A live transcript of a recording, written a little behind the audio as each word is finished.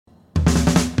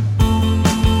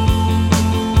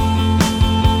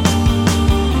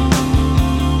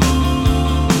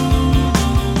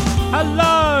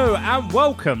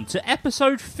welcome to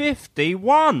episode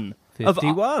 51.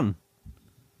 51.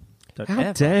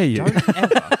 How dare you?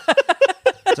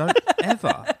 Don't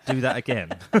ever do that again.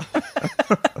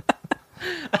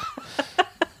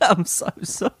 I'm so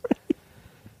sorry.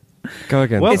 Go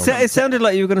again. Well, Tom. It sounded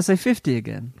like you were going to say 50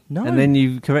 again. No. And then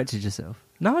you corrected yourself.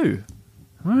 No.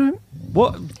 All right.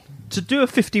 What? To do a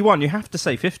 51, you have to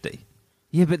say 50.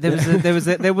 Yeah, but there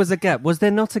was a gap. Was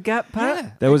there not a gap,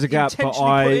 Pat? There was a gap, but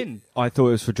Intentionally put in. I thought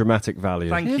it was for dramatic value.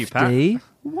 Thank you, Pat.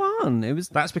 51. It was.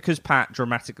 That's because Pat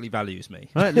dramatically values me,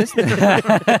 Right, listen.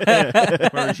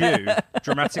 whereas you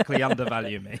dramatically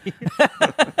undervalue me.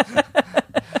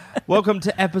 Welcome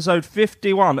to episode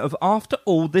 51 of After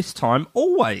All This Time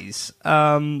Always.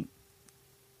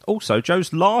 Also,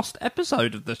 Joe's last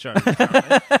episode of the show.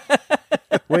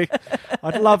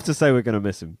 I'd love to say we're going to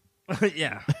miss him.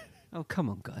 Yeah. Oh, come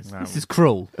on, guys. No. This is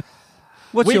cruel.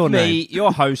 What's With your me, name?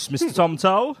 your host, Mr. Tom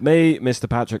Toll. Me, Mr.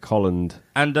 Patrick Holland.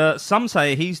 And some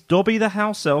say he's Dobby the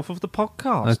house elf of the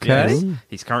podcast. Okay. Yes.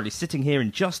 He's currently sitting here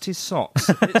in just his socks.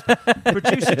 It's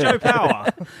producer Joe Power.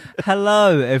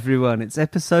 Hello, everyone. It's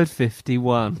episode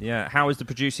 51. Yeah. How is the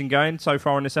producing going so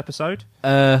far in this episode?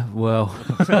 Well,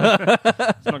 It's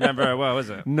not going very well, is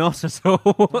it? not at all.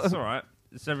 It's all right.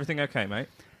 Is everything okay, mate?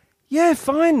 Yeah,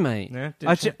 fine, mate. Yeah.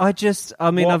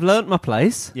 I mean, What? I've learnt my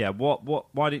place. Yeah. What?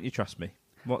 Why didn't you trust me?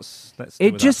 Let's do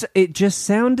It with just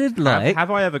sounded that. like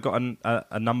Have I ever got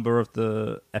a number of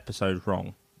the episodes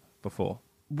wrong before?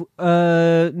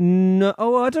 no.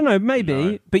 Oh, I don't know. Maybe,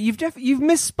 No. but you've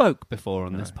misspoke before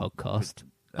on this podcast.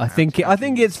 I think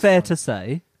it's fair to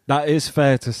say. That is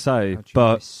fair to say, How'd you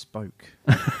but misspoke?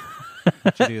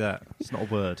 How'd you do that? It's not a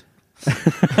word.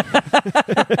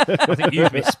 I think you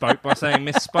misspoke by saying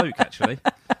misspoke, actually.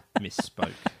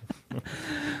 Misspoke.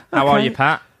 How are you,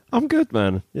 Pat? I'm good,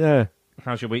 man. Yeah.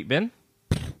 How's your week been?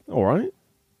 All right.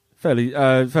 Fairly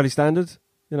standard,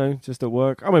 just at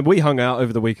work. I mean, we hung out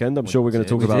over the weekend. I'm sure we're going to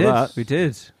talk about that. We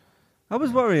did. I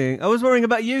was worrying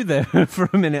about you there for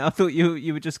a minute. I thought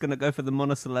you were just going to go for the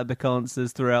monosyllabic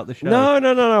answers throughout the show.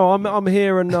 No. I'm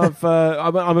here, and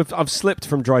I've slipped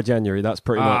from dry January. That's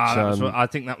pretty much. I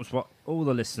think that was what all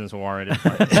the listeners were worried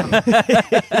about.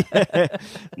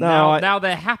 No, now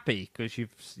they're happy because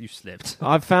you've slipped.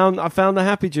 I found the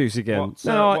happy juice again.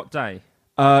 What day?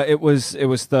 It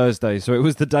was Thursday, so it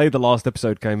was the day the last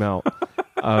episode came out.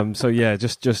 So yeah,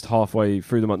 just halfway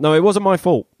through the month. No, it wasn't my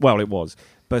fault. Well, it was,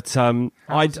 but I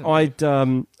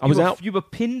was out. You were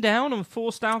pinned down and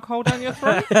forced alcohol down your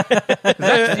throat.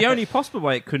 That's the only possible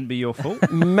way it couldn't be your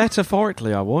fault.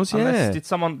 Metaphorically, I was. Yeah. Unless, did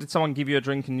someone give you a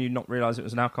drink and you not realise it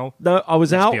was an alcohol? No, I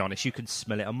was Let's out. be honest, you could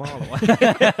smell it a mile away.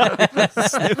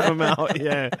 Sniff them out.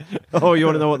 Yeah. Oh, you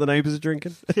want to know what the neighbours are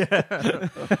drinking? Yeah.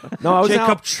 No, I was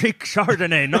Jacob Trick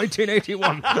Chardonnay,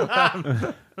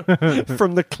 1981.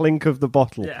 from the clink of the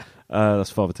bottle. Yeah. That's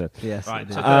Father Ted. Yes. Right.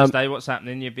 it So is. Thursday, what's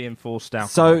happening? You're being forced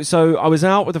alcohol. So I was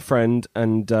out with a friend,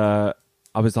 and I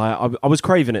was like, I was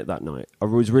craving it that night. I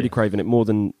was really craving it more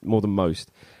than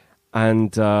most,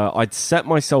 and I'd set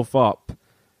myself up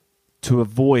to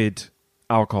avoid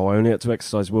alcohol. I only had to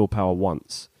exercise willpower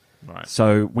once. Right.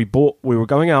 So we were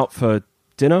going out for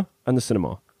dinner and the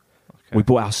cinema. Okay. We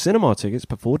bought our cinema tickets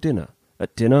before dinner.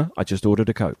 At dinner, I just ordered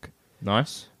a Coke.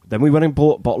 Nice. Then we went and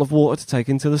bought a bottle of water to take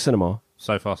into the cinema.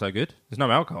 So far, so good. There's no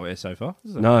alcohol here so far,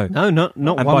 is there? No. No, not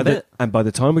And one bit. by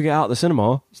the time we get out of the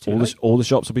cinema, too late. all the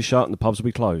shops will be shut and the pubs will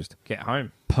be closed. Get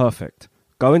home. Perfect.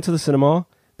 Go into the cinema.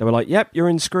 They were like, yep, you're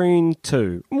in screen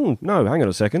 2. No, hang on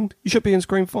a second. You should be in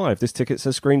screen 5. This ticket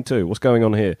says screen 2. What's going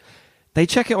on here? They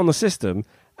check it on the system,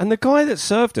 and the guy that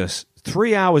served us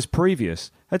 3 hours previous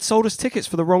had sold us tickets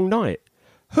for the wrong night.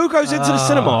 Who goes into the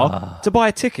cinema to buy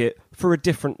a ticket for a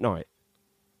different night?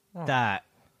 That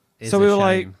is So a we were shame.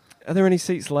 like, are there any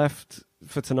seats left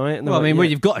for tonight? And they Well, I were mean, like, well,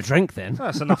 you've got a drink then.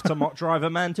 That's enough to drive a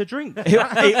man to drink.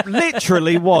 It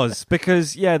literally was,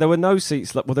 because there were no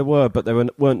seats left. Well, there were, but they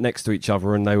weren't next to each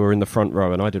other, and they were in the front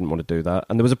row, and I didn't want to do that.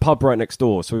 And there was a pub right next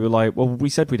door, so we were like, well, we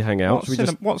said we'd hang out.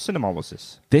 What cinema was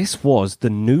this? This was the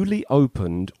newly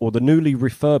opened, or the newly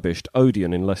refurbished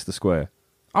Odeon in Leicester Square.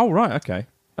 Oh, right, okay.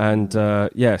 And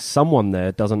someone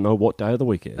there doesn't know what day of the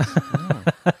week it is.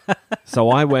 So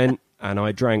I went and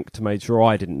I drank to make sure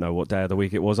I didn't know what day of the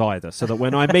week it was either, so that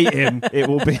when I meet him, it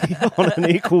will be on an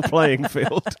equal playing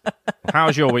field.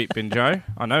 How's your week been, Joe?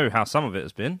 I know how some of it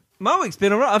has been. My week's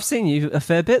been all right. I've seen you a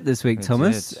fair bit this week, It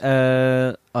Thomas.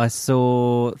 did. I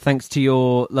saw, thanks to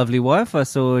your lovely wife, I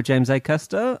saw James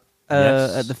Acaster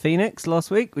Yes. at the Phoenix last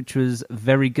week, which was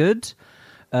very good.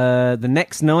 The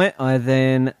next night, I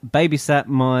then babysat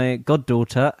my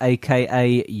goddaughter,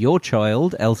 a.k.a. your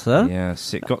child, Elsa.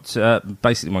 Yes, it got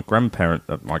basically my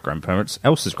grandparents,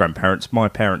 Elsa's grandparents, my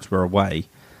parents were away.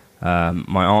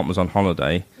 My aunt was on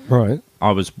holiday. Right.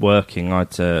 I was working. I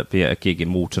had to be at a gig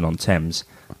in Walton-on-Thames,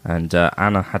 and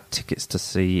Anna had tickets to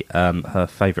see her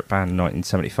favourite band in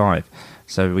 1975.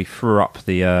 So we threw up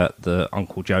the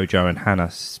Uncle Jojo and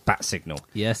Hannah bat signal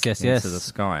Yes. into the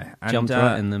sky. And, Jumped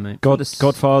right in there, mate.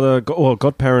 Godfather,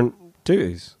 godparent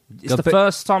duties. It's the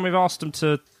first time we've asked them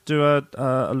to do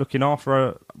a looking after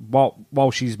her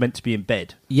while she's meant to be in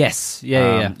bed. Yes,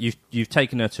 yeah. You've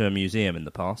taken her to a museum in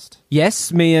the past.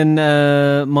 Yes, me and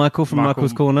Michael from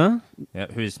Michael's Corner. Yeah,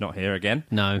 who is not here again.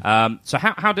 No. So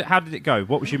how did it go?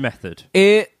 What was your method?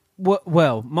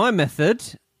 Well, my method.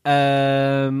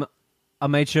 I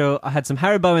made sure I had some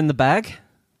Haribo in the bag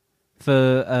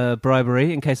for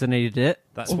bribery in case I needed it.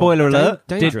 Spoiler alert,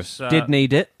 dangerous. Did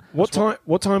need it. What time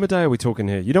of day are we talking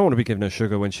here? You don't want to be giving her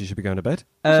sugar when she should be going to bed.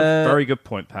 That's a very good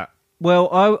point, Pat. Well,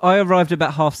 I arrived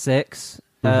about 6:30.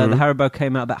 The Haribo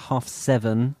came out about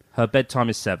 7:30. Her bedtime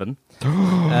is 7.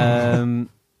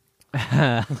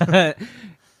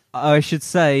 I should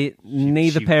say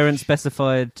neither parent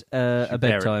specified a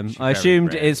bedtime. I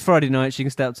assumed it's Friday night. She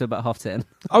can stay up to about 10:30.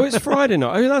 Oh, it's Friday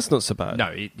night. Oh, that's not so bad.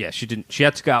 No, she didn't. She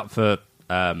had to go out for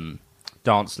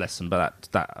dance lesson, but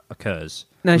that occurs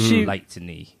late in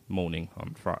the morning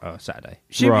on Saturday.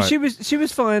 She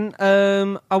was fine.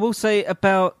 I will say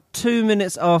about 2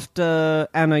 minutes after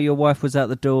Anna, your wife, was out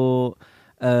the door,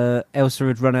 Elsa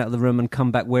had run out of the room and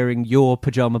come back wearing your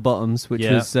pajama bottoms, which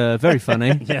was very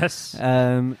funny. Yes.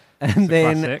 And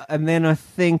then I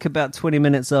think about 20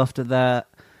 minutes after that,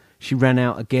 she ran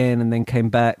out again and then came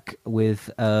back with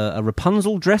a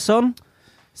Rapunzel dress on.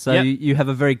 So you have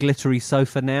a very glittery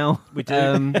sofa now. We do.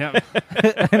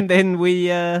 And then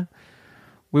we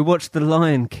watched The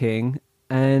Lion King,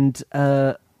 and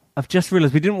I've just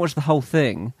realised we didn't watch the whole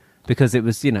thing because it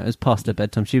was past her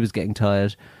bedtime. She was getting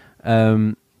tired.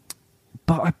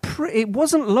 But it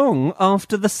wasn't long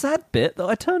after the sad bit that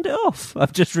I turned it off.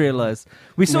 I've just realised.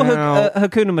 We saw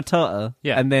Hakuna Matata,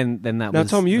 and then that was... Now,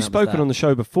 Tom, you've spoken on the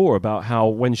show before about how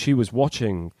when she was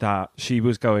watching that, she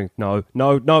was going, no,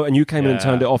 and you came in and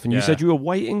turned it off, and you said you were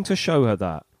waiting to show her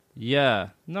that. Yeah.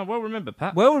 No, well remembered,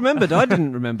 Pat. Well remembered. I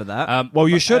didn't remember that. Well,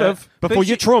 you should have, before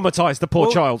you traumatised the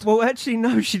poor child. Well, actually,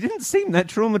 no, she didn't seem that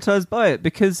traumatised by it,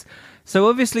 because... So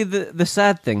obviously the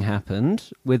sad thing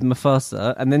happened with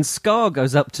Mufasa, and then Scar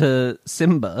goes up to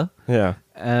Simba. Yeah.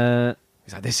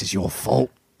 He's like, "This is your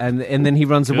fault," and then he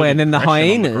runs away, and then the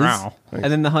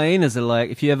hyenas are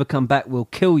like, "If you ever come back, we'll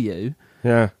kill you."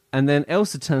 Yeah. And then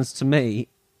Elsa turns to me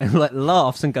and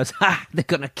laughs and goes, "Ha! They're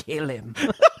gonna kill him."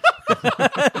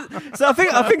 So I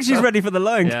think she's ready for the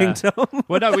Lion King, Tom.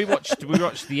 Well, no, we watched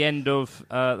the end of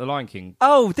the Lion King.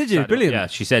 Oh, did you? Saturday. Brilliant. Yeah,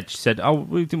 she said, "Oh,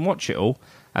 we didn't watch it all."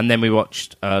 And then we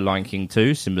watched Lion King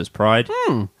 2, Simba's Pride.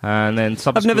 And then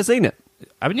I've never seen it.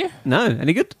 Haven't you? No.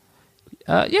 Any good?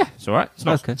 Yeah, it's all right.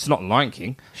 It's not Lion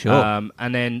King. Sure.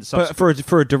 And then... But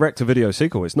for a direct-to-video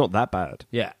sequel, it's not that bad.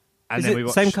 Yeah. And Is then it we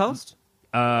watched, same cast?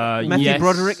 Matthew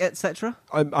Broderick, etc.?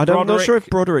 I'm not sure if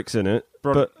Broderick's in it,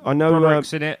 but I know...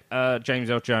 Broderick's in it. James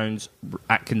L. Jones,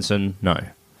 Atkinson, no.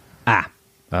 But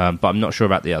I'm not sure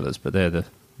about the others, but they're the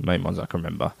main ones I can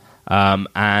remember.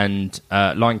 And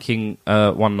Lion King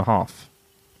 1.5.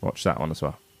 Watch that one as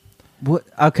well. What?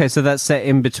 Okay, so that's set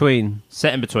in between.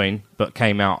 Set in between, but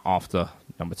came out after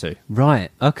number 2. Right.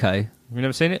 Okay. Have you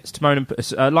never seen it? It's Timon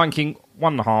and Lion King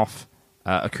 1.5.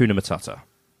 Hakuna Matata.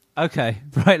 Okay.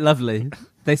 Right. Lovely.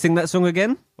 They sing that song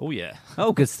again? Oh yeah.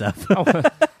 Oh, good stuff. Do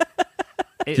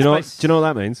you know what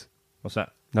that means? What's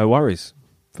that? No worries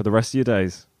for the rest of your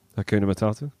days. Hakuna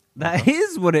Matata. That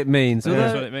is what it means.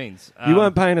 That's what it means. You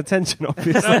weren't paying attention,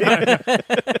 obviously.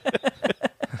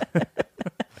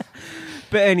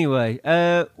 But anyway,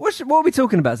 what are we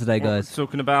talking about today, guys? We're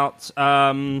talking about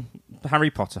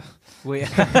Harry Potter.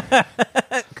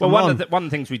 One of the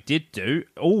things we did do,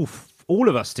 all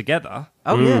of us together.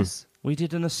 Oh, yes. We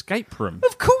did an escape room.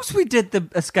 Of course we did the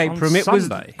escape room. It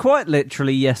Sunday. Was quite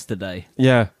literally yesterday.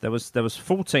 Yeah. There was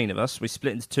 14 of us. We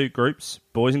split into 2 groups,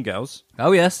 boys and girls.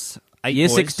 Oh, yes. 8 Year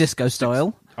boys, 6 disco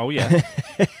style. Oh, yeah.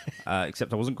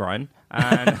 Except I wasn't crying.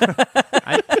 And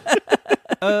I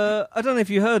don't know if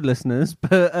you heard, listeners,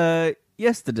 but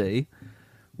yesterday,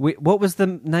 what was the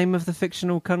name of the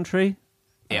fictional country?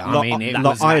 Yeah,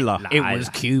 it was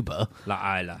Cuba.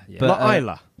 La Isla. Yeah. La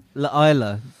Isla. La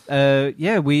Isla.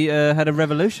 We had a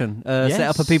revolution. Set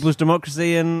up a people's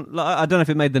democracy, and I don't know if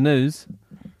it made the news.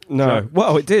 No. Joe.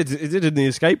 Well, it did. It did in the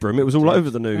escape room. It was all over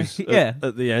the news Yeah.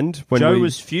 at the end. When Joe we-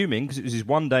 was fuming because it was his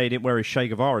one day he didn't wear his Che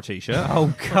Guevara t-shirt.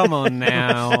 Oh, come on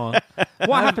now.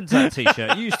 What happened to that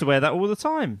t-shirt? You used to wear that all the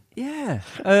time. Yeah.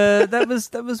 That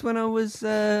was when I was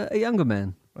a younger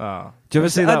man. Ah, Do you ever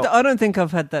see that? I don't think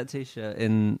I've had that T-shirt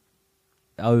in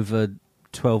over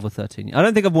 12 or 13 years. I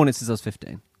don't think I've worn it since I was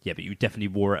 15. yeah, but you definitely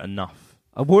wore it enough.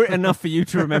 I wore it enough for you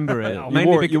to remember it.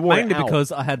 You wore it out.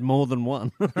 Because I had more than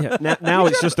one. Yeah, now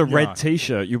it's just a red Yeah.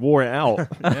 T-shirt. You wore it out.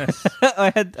 Yes.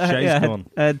 I had gone.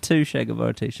 I had two Che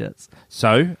Guevara T-shirts.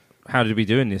 So, how did we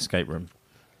do in the escape room?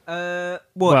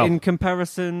 Well, in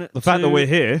comparison The fact to that we're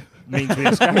here. Means we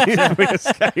escaped. We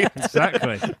escaped.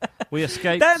 Exactly. We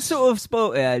escaped. That sort of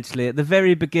spoilt it, actually. At the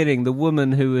very beginning, the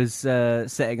woman who was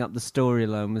setting up the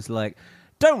storyline was like,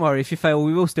 don't worry, if you fail,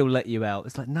 we will still let you out.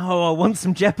 It's like, no, I want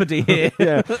some jeopardy here.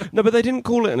 Yeah. No, but they didn't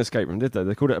call it an escape room, did they?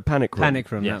 They called it a panic room.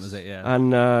 Panic room, Yes. that was it,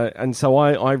 yeah. And so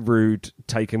I rued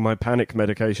taking my panic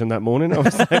medication that morning. I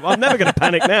was like, I'm never going to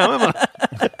panic now, am I?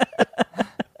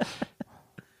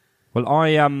 Well, I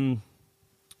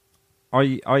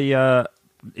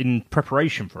in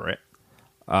preparation for it,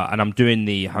 and I'm doing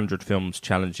the 100 Films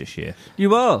Challenge this year,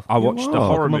 You are. I watched the are.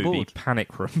 horror Come movie aboard.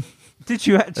 Panic Room. Did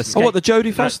you actually? Oh, what, the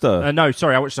Jodie Foster? No,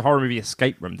 sorry, I watched the horror movie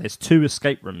Escape Room. There's 2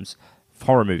 escape rooms,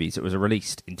 horror movies that was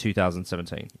released in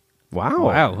 2017. Wow.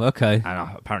 Wow, okay.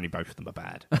 And apparently both of them are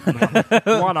bad.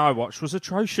 The one I watched was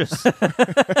atrocious.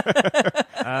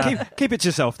 Keep it to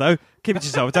yourself, though. Keep it to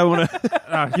yourself. Don't want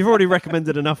to. You've already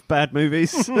recommended enough bad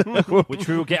movies. Which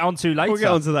we will get onto later. We'll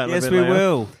get onto that. a Yes, little we bit later.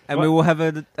 will. And we will have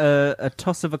a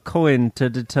toss of a coin to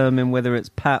determine whether it's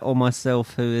Pat or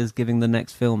myself who is giving the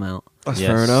next film out. That's Yes.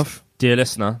 fair enough. Dear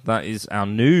listener, that is our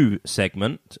new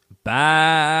segment,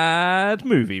 Bad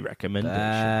Movie Recommendation.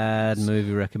 Bad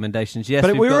movie recommendations. Yes,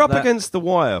 But we've we were got up that. against the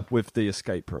wire with the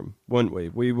escape room, weren't we?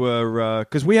 We were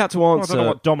because we had to I answer. don't know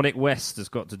what Dominic West has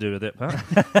got to do with it,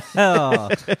 Pat. Oh,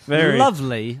 Very-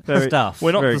 lovely very- stuff.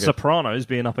 We're not Very the good. Sopranos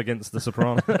being up against the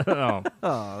Sopranos. Oh,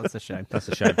 Oh, that's a shame. that's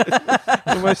a shame.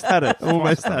 Almost had it.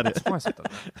 Almost had it. Twice I've done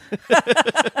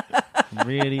that.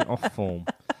 Really off form.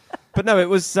 But no, it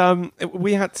was.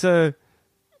 We had to.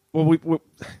 Well,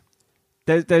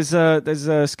 there's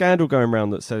a scandal going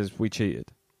around that says we cheated.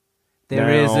 There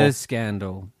Now- is a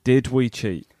scandal. Did we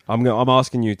cheat? I'm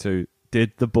asking you two.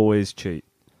 Did the boys cheat?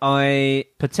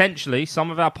 Potentially,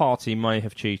 some of our party may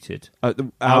have cheated. I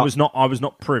I was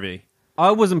not privy.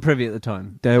 I wasn't privy at the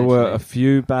time. There were a actually.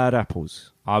 few bad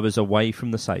apples. I was away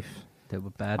from the safe. There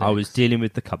were bad. I was eggs. dealing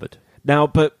with the cupboard. Now,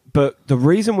 but the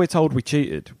reason we're told we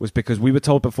cheated was because we were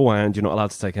told beforehand you're not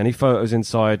allowed to take any photos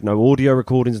inside, no audio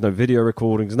recordings, no video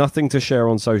recordings, nothing to share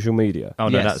on social media. Oh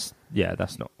no, Yes.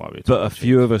 that's not why we were But told a to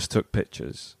few cheat. of us took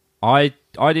pictures. I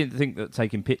didn't think that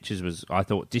taking pictures was. I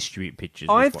thought distribute pictures.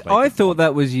 I Was what they I did thought want.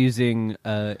 that was using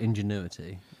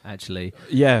ingenuity. Actually,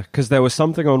 Yeah, because there was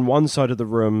something on one side of the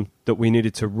room that we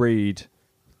needed to read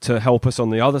to help us on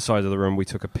the other side of the room. We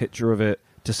took a picture of it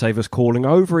to save us calling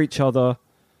over each other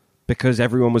because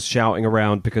everyone was shouting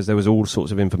around because there was all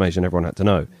sorts of information everyone had to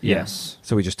know. Yes.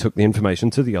 So we just took the information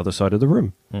to the other side of the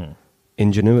room.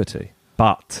 Ingenuity.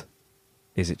 But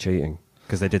is it cheating?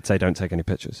 Because they did say don't take any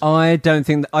pictures. I don't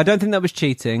think that was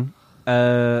cheating.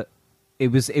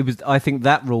 It was. I think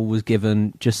that rule was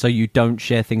given just so you don't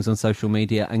share things on social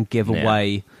media and give Yeah.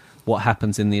 away what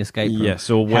happens in the escape room. Yes,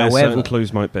 or where However, certain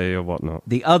clues might be or whatnot.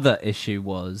 the other issue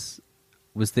was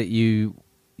that you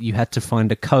had to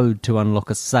find a code to unlock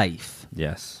a safe.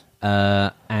 Yes.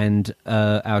 And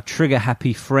our trigger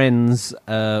happy friends,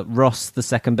 Ross, the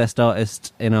second best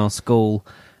artist in our school,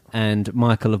 and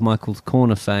Michael of Michael's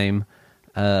Corner fame,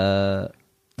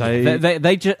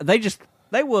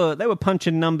 they were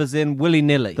punching numbers in willy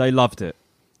nilly. They loved it.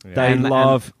 They And-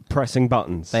 love pressing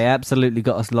buttons. They absolutely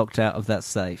got us locked out of that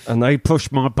safe. And they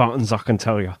pushed my buttons, I can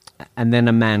tell you. And then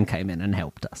a man came in and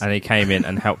helped us. And he came in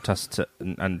and helped us to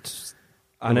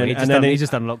and He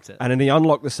just unlocked it. And then he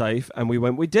unlocked the safe, and we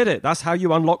went, we did it. That's how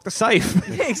you unlock the safe.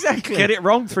 Yeah, exactly. Get it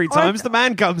wrong 3 times, the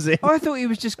man comes in. I thought he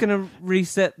was just going to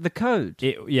reset the code.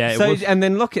 it was. And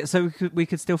then lock it so we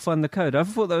could still find the code. I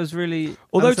thought that was really.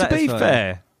 Although, to be unsatisfying.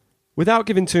 fair, without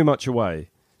giving too much away,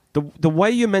 the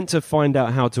way you're meant to find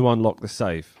out how to unlock the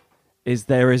safe is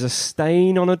there is a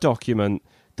stain on a document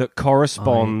that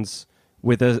corresponds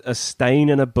with a stain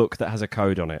in a book that has a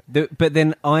code on it. But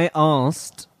then I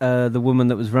asked the woman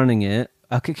that was running it,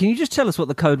 okay, can you just tell us what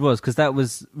the code was? Because that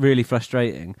was really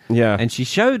frustrating. Yeah. And she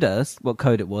showed us what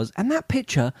code it was, and that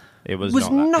picture It was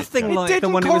not that nothing picture. like it the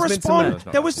didn't one it was meant to correspond.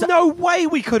 make. There was no way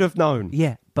we could have known.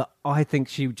 Yeah, but I think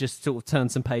she just sort of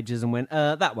turned some pages and went,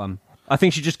 that one. I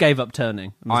think she just gave up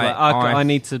turning. And was I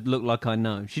need to look like I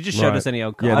know. She just showed us any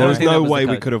old card. Yeah, there was no way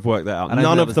we could have worked that out.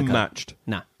 None of them matched.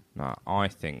 No. No, I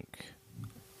think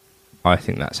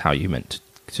that's how you meant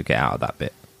to get out of that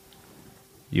bit.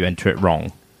 You enter it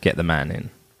wrong, get the man in.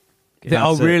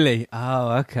 Really?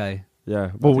 Oh, okay.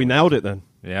 Yeah. Well, we nailed it then.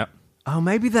 Yeah. Oh,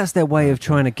 maybe that's their way of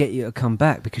trying to get you to come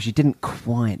back because you didn't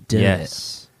quite do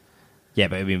it. Yeah,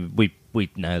 but I mean,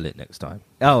 we'd nail it next time.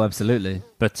 Oh, absolutely.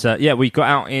 But we got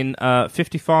out in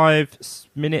 55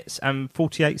 minutes and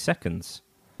 48 seconds.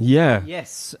 Yeah.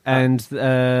 Yes, and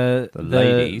the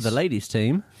ladies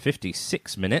team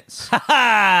 56 minutes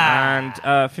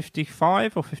and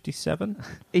 55 or 57.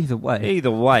 Either way,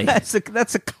 that's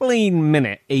a clean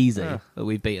minute, easy that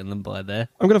we've beaten them by there.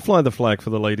 I'm going to fly the flag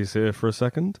for the ladies here for a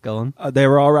second. Go on.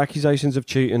 There are accusations of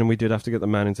cheating, and we did have to get the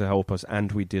man in to help us,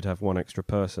 and we did have one extra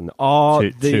person.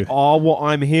 What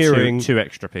I'm hearing? Two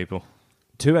extra people.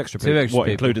 Two extra people. What, people.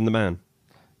 including the man?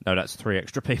 No, that's 3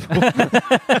 extra people.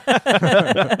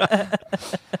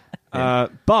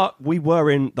 But we were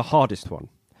in the hardest one.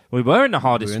 We were in the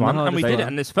hardest one, and we did it.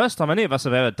 And it's the first time any of us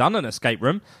have ever done an escape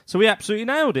room, so we absolutely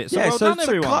nailed it. So well done,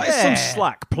 everyone. Cut us some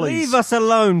slack, please. Leave us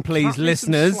alone, please,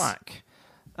 listeners. Slack.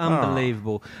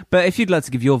 Unbelievable. But if you'd like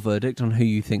to give your verdict on who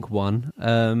you think won...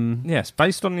 yes,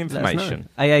 based on the information.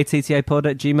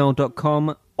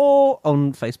 aattapod@gmail.com or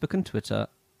on Facebook and Twitter,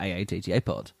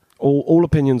 aattapod. All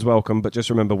opinions welcome, but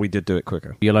just remember we did do it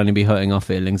quicker. You'll only be hurting our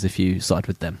feelings if you side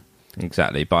with them.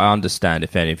 Exactly, but I understand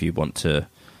if any of you want to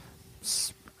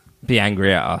be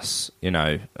angry at us,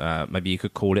 maybe you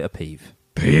could call it a peeve.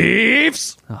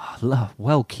 Peeves! Oh,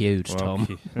 well cued,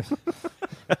 Tom.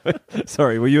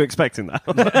 Sorry, were you expecting that?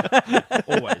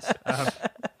 Always.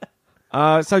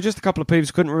 So just a couple of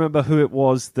peeves. Couldn't remember who it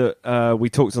was that we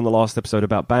talked on the last episode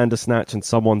about Bandersnatch and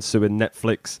someone suing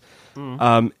Netflix.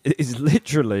 It is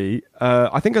literally,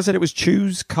 I think I said it was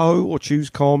Choose Co or Choose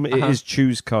Com. It is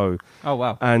Choose Co. Oh,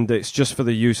 wow. And it's just for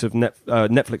the use of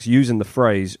Netflix using the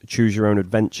phrase choose your own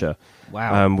adventure.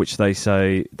 Wow. Which they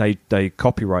say they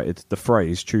copyrighted the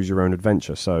phrase choose your own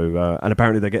adventure. So, and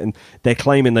apparently they're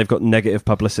claiming they've got negative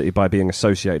publicity by being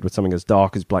associated with something as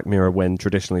dark as Black Mirror when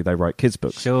traditionally they write kids'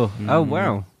 books. Sure. Oh,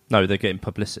 wow. No, they're getting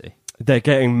publicity. They're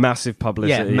getting massive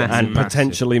publicity and massive.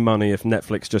 potentially money if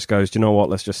Netflix just goes, do you know what,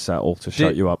 let's just settle to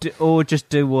shut you up. Or just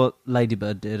do what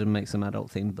Ladybird did and make some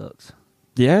adult-themed books.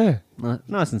 Yeah.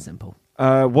 Nice and simple.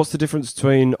 What's the difference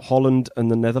between Holland and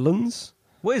the Netherlands?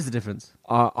 What is the difference?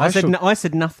 I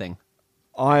said nothing.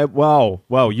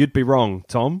 Well, you'd be wrong,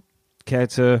 Tom. Care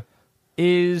to...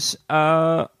 Is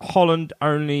Holland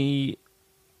only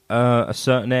a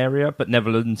certain area, but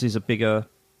Netherlands is a bigger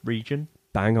region?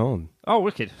 Bang on. Oh,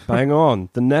 wicked. Bang on.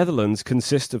 The Netherlands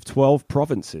consist of 12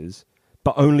 provinces,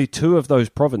 but only 2 of those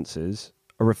provinces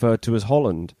are referred to as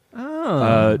Holland.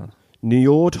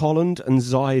 Noord-Holland and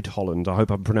Zuid-Holland. I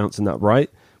hope I'm pronouncing that right,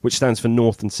 which stands for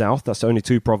North and South. That's only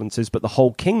 2 provinces, but the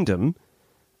whole kingdom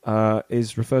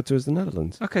is referred to as the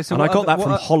Netherlands. Okay, so and I got that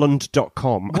from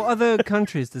Holland.com. What other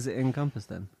countries does it encompass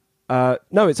then?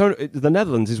 No, the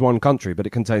Netherlands is one country, but it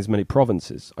contains many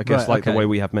provinces. I guess the way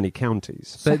we have many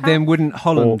counties. But then wouldn't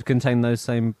Holland contain those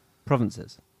same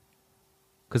provinces?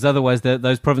 Because otherwise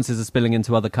those provinces are spilling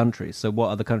into other countries. So what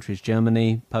other countries?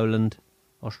 Germany, Poland,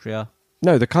 Austria?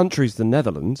 No, the country's the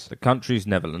Netherlands. The country's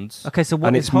Netherlands. Okay, so what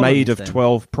and is it's Holland, made of then?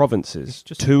 12 provinces.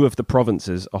 2 of the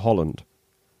provinces are Holland.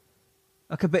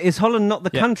 Okay, but is Holland not the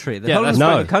country? Holland's that's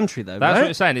not no. the country, though, That's right? what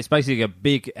it's saying. It's basically a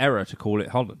big error to call it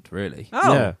Holland, really.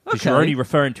 Oh, Yeah. Because okay. you're only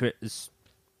referring to it as...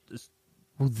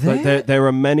 Well, There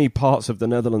are many parts of the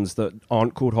Netherlands that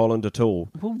aren't called Holland at all.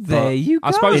 Well, there you go.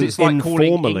 I suppose it's like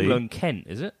calling informally- England Kent,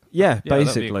 is it? Yeah, Yeah, that'd be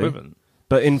basically. equivalent.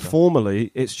 But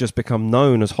informally, it's just become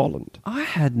known as Holland. I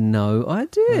had no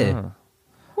idea.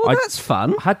 Well, that's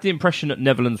fun. I had the impression that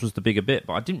Netherlands was the bigger bit,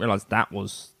 but I didn't realise that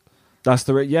was... That's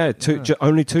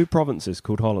only 2 provinces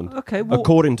called Holland. Okay, well,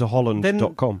 according to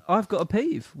Holland.com. I've got a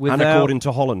peeve with And according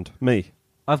to Holland, me.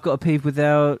 I've got a peeve with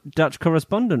our Dutch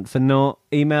correspondent for not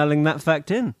emailing that fact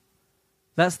in.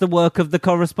 That's the work of the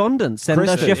correspondent. Send us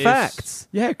Christy, your it is. facts.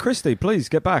 Yeah, Christy, please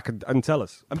get back and tell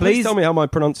us. And Please. please tell me how my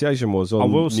pronunciation was on I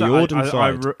will say, Njord and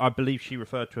Side. I believe she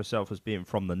referred to herself as being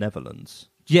from the Netherlands.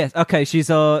 Yes, okay,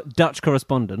 she's our Dutch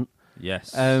correspondent.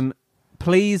 Yes.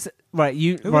 Please, right,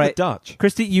 you Who are right, the Dutch?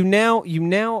 Christy, you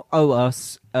now owe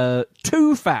us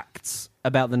 2 facts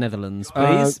about the Netherlands,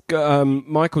 please.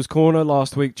 Michael's Corner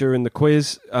last week during the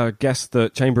quiz guessed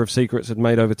that Chamber of Secrets had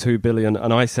made over 2 billion,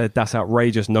 and I said that's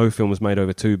outrageous. No film has made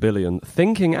over 2 billion.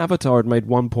 Thinking Avatar had made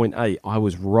 1.8, I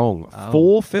was wrong.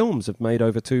 4 films have made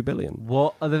over 2 billion.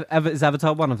 What are is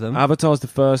Avatar one of them? Avatar's the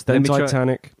first, then Let me try-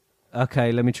 Titanic.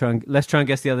 Okay, let's try and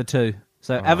guess the other 2.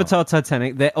 So Avatar,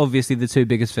 Titanic, they're obviously the two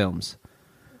biggest films.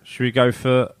 Should we go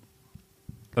for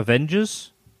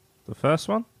Avengers, the first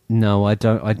one? No, I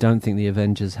don't think the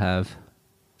Avengers have.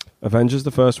 Avengers,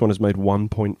 the first one, has made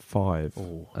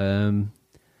 1.5.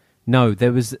 No,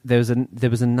 there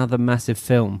was another massive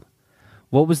film.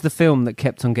 What was the film that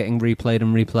kept on getting replayed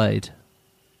and replayed?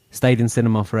 Stayed in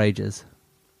cinema for ages.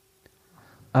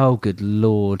 Oh, good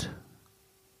lord!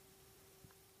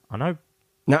 I know.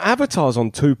 Now, Avatar's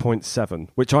on 2.7,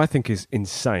 which I think is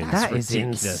insane. That is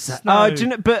ridiculous. insane. No. Oh, do you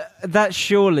know, but that's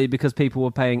surely because people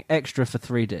were paying extra for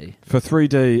 3D. For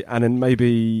 3D, and then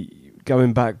maybe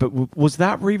going back, but was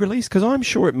that re-released? Because I'm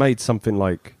sure it made something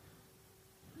like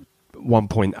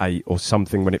 1.8 or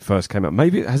something when it first came out.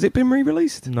 Maybe has it been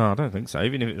re-released? No, I don't think so.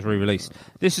 Even if it was re-released,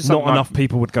 this is Not something enough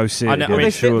people would go see it. I know- again, I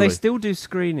mean, surely. They still do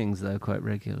screenings though quite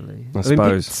regularly. I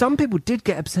suppose. Some people did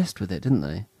get obsessed with it, didn't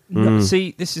they? No,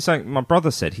 see, this is something my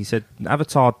brother said. He said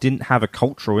Avatar didn't have a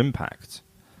cultural impact.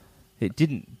 It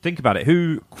didn't. Think about it.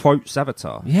 Who quotes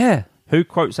Avatar? Yeah. Who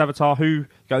quotes Avatar? Who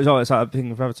goes, oh, it's like a thing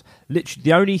of Avatar? Literally,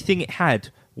 the only thing it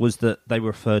had was that they were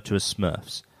referred to as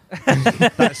Smurfs.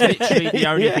 That's literally the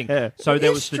only thing. So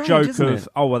there is was the strange, joke isn't of, it?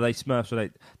 oh, well, they Smurfs? Or they?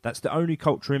 That's the only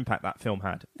cultural impact that film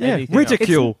had. Yeah, Anything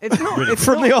ridicule. It's not. It's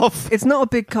from not, the off. It's not a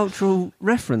big cultural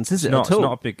reference, is it? Else. at all? It's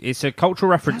not a big. It's a cultural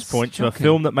reference That's point to a shocking.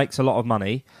 film that makes a lot of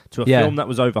money, to a Yeah. film that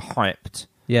was overhyped.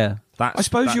 Yeah. I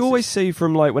suppose you always see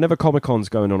from like whenever Comic-Con's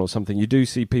going on or something, you do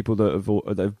see people that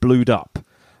have blued up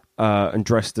and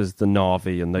dressed as the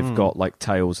Na'vi, and they've got like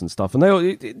tails and stuff, and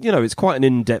it's quite an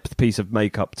in-depth piece of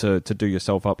makeup to do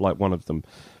yourself up like one of them.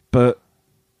 But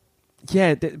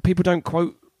yeah, people don't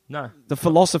quote No. the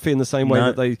philosophy in the same way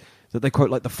No. that they quote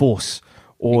like the Force,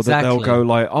 or that they'll Exactly. go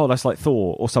like, oh, that's like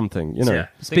Thor or something. You know, Yeah.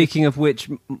 Speaking of which,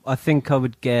 I think I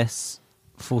would guess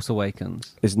Force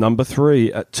Awakens. is number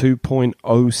 3 at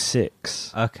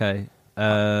 2.06. Okay.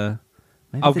 I'm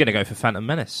going to go for Phantom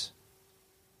Menace.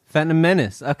 Phantom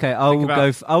Menace. Okay, I Think will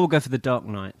about- I will go for the Dark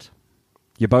Knight.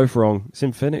 You're both wrong. It's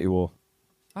Infinity War.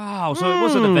 Oh, so it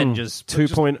wasn't Avengers. but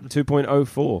just-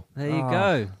 2.04. There you Oh.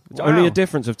 go. It's Wow. only a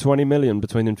difference of 20 million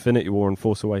between Infinity War and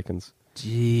Force Awakens.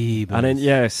 Jeebus. And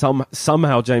then,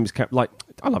 somehow James Cameron...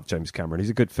 I love James Cameron. He's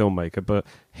a good filmmaker, but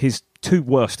his two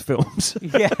worst films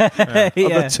yeah. are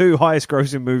the two highest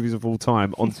grossing movies of all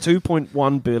time on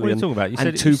 2.1 billion What are you talking about? You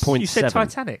and said 2.7. You said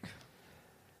Titanic.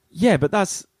 Yeah, but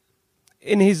that's...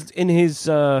 In his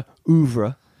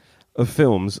oeuvre of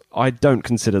films, I don't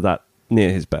consider that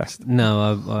near his best. No,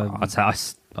 I'll tell I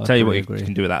you what fully you agree.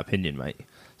 can do with that opinion, mate.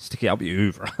 Stick it up your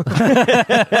Oeuvre.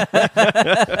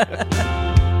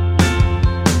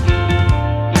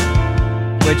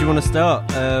 Where do you want to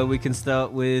start? We can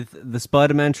start with the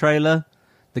Spider-Man trailer,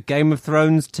 the Game of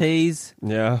Thrones tease.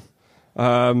 Yeah.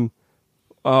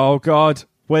 Oh, God.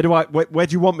 Where do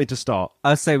you want me to start?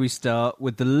 I say we start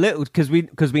with the little because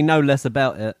we know less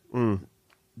about it.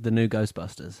 The new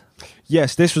Ghostbusters.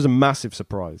 Yes, this was a massive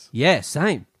surprise. Yeah,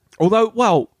 same. Although,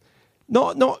 well,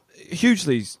 not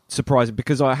hugely surprising,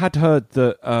 because I had heard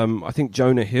that I think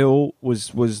Jonah Hill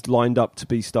was lined up to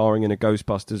be starring in a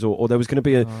Ghostbusters, or there was going to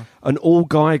be an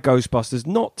all-guy Ghostbusters,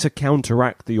 not to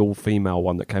counteract the all-female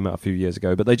one that came out a few years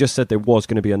ago, but they just said there was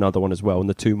going to be another one as well, and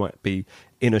the two might be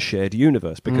in a shared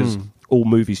universe, because all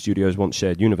movie studios want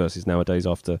shared universes nowadays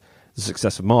after the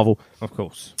success of Marvel. Of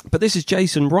course. But this is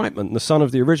Jason Reitman, the son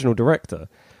of the original director,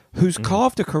 who's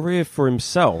carved a career for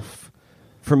himself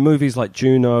from movies like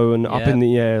Juno and Up Yeah. in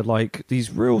the Air, like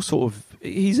these real sort of...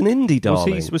 He's an indie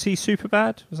darling. Was he super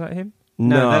bad? Was that him?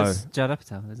 No, that's Judd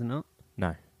Apatow, is it not?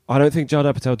 No. I don't think Judd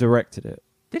Apatow directed it.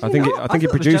 Did I he think not? I think he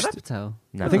thought it was produced Judd it. Apatow.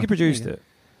 No. I think he produced there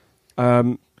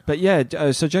it. But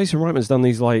yeah, so Jason Reitman's done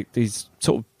these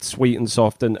sort of sweet and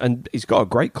soft, and he's got a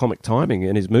great comic timing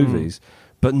in his movies,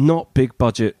 but not big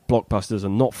budget blockbusters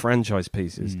and not franchise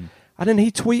pieces. And then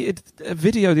he tweeted a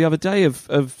video the other day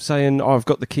of saying, "Oh, I've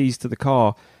got the keys to the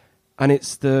car," and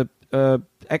it's the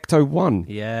Ecto One,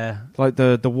 Yeah, like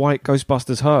the white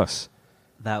Ghostbusters hearse.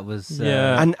 that was.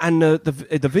 Yeah. And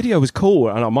the video was cool,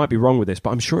 and I might be wrong with this,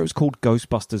 but I'm sure it was called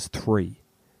Ghostbusters 3.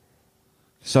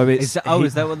 So it's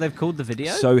is that what they've called the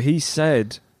video? So he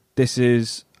said this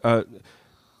is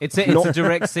it's a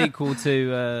direct sequel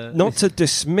to. not to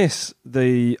dismiss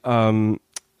the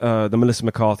Melissa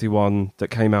McCarthy one that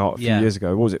came out a few years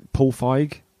ago. What was it? Paul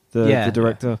Feig, the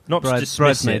director, Not to Bride- dismiss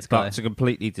Bridesmaids it, but guy. to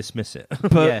completely dismiss it.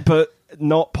 but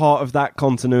not part of that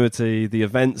continuity. The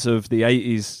events of the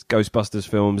 80s Ghostbusters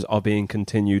films are being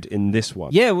continued in this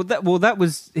one. Yeah, well, that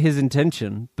was his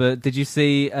intention. But did you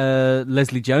see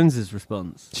Leslie Jones's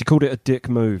response? She called it a dick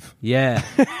move. Yeah,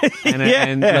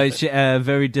 and like,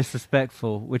 very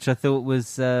disrespectful, which I thought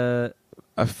was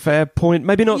a fair point.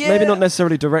 Maybe not. Yeah. Maybe not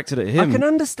necessarily directed at him. I can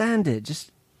understand it,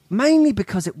 just mainly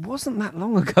because it wasn't that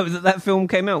long ago that film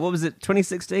came out. What was it,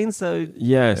 2016? So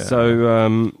Yeah. So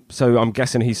I'm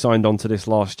guessing he signed on to this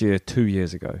last year, 2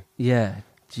 years ago. yeah,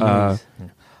 jeez.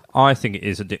 I think it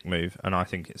is a dick move, and I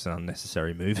think it's an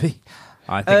unnecessary movie.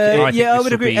 I think I this would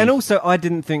will agree. be- And also, I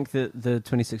didn't think that the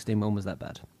 2016 one was that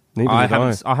bad. Neither I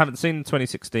did I. haven't seen the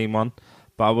 2016 one,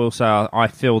 but I will say I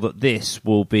feel that this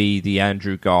will be the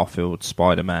Andrew Garfield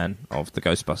Spider-Man of the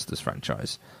Ghostbusters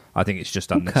franchise. I think it's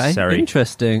just unnecessary. Okay,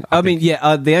 interesting. I mean, the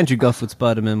Andrew Garfield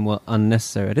Spider-Man were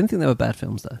unnecessary. I didn't think they were bad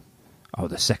films, though. Oh,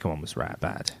 the second one was rat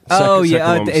bad.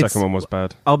 Second one was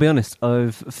bad. I'll be honest,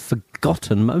 I've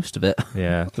forgotten most of it.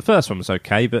 Yeah, the first one was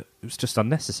okay, but it was just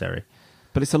unnecessary.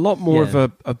 But it's a lot more Yeah.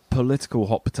 of a political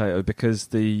hot potato because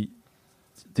the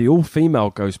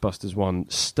all-female Ghostbusters one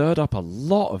stirred up a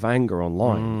lot of anger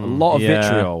online, a lot of yeah.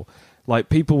 vitriol. Like,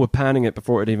 people were panning it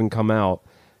before it had even come out.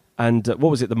 And what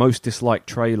was it, the most disliked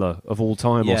trailer of all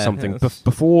time or Yeah, something, it was-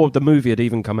 before the movie had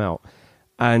even come out.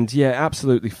 And, yeah,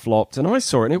 absolutely flopped. And I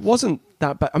saw it, and it wasn't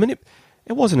that bad. I mean,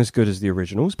 it wasn't as good as the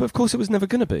originals, but of course it was never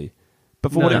going to be.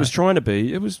 But for what No. it was trying to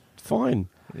be, it was fine.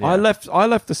 Yeah. I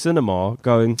left the cinema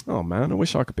going, oh man, I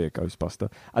wish I could be a Ghostbuster.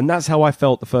 And that's how I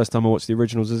felt the first time I watched the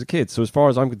originals as a kid. So as far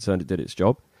as I'm concerned, it did its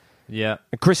job. Yeah.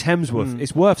 And Chris Hemsworth,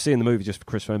 it's worth seeing the movie just for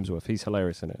Chris Hemsworth. He's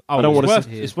hilarious in it. Oh, I don't want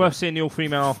to it's worth seeing the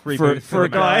all-female reboot for a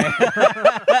guy.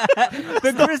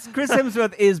 But Chris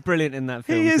Hemsworth is brilliant in that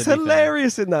film. He is to be fair.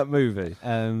 hilarious in that movie.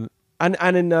 And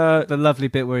in the lovely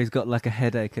bit where he's got like a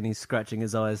headache and he's scratching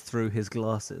his eyes through his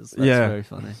glasses. That's Yeah. very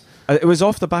funny. it was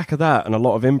off the back of that and a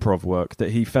lot of improv work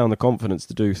that he found the confidence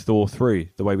to do Thor 3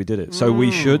 the way we did it. So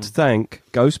we should thank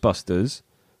Ghostbusters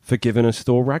for giving us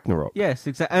Thor Ragnarok. Yes,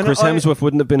 exactly. Chris Hemsworth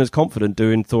wouldn't have been as confident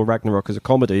doing Thor Ragnarok as a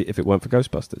comedy if it weren't for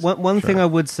Ghostbusters. One thing I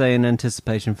would say in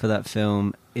anticipation for that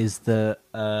film is that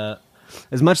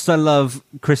as much as I love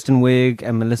Kristen Wiig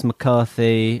and Melissa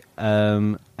McCarthy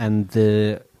and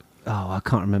I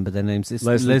can't remember their names. It's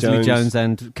Leslie Leslie Jones. Jones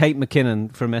and Kate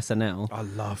McKinnon from SNL. I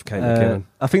love Kate McKinnon.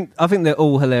 I think they're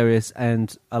all hilarious,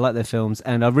 and I like their films.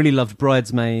 And I really loved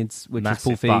Bridesmaids, which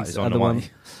Massive is Paul butt Feig's is on other the way.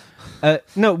 one.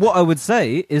 No, what I would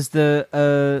say is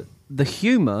the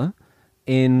humour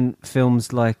in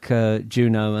films like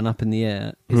Juno and Up in the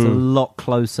Air is a lot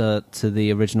closer to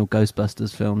the original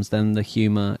Ghostbusters films than the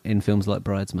humour in films like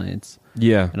Bridesmaids.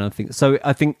 Yeah. And I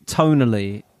think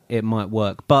tonally it might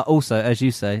work, but also, as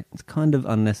you say, it's kind of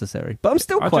unnecessary. But I'm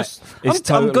still I quite. just-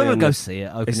 I'm gonna go see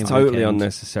it. It's opening totally weekend.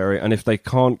 unnecessary. And if they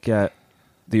can't get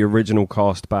the original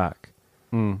cast back,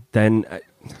 then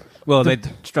Well, they'd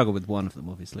struggle with one of them,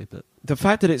 obviously, but the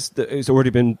fact that it's already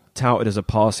been touted as a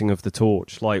passing of the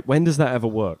torch, like, when does that ever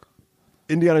work?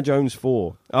 Indiana Jones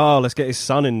 4. Oh, let's get his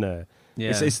son in there.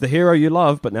 yeah, It's the hero you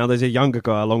love, but now there's a younger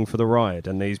guy along for the ride,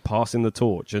 and he's passing the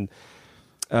torch. And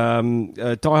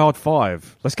Die Hard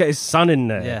 5. Let's get his son in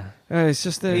there. yeah. It's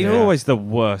just they're Yeah. always the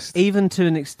worst. Even to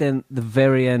an extent, the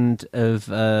very end of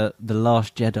The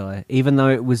Last Jedi, even though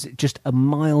it was just a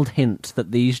mild hint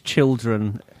that these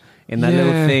children in that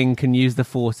little Yeah. thing can use the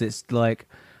Force, it's like,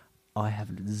 I have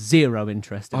zero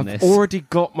interest in I've this. already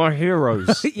got my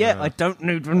heroes. yeah, I don't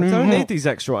need I don't need these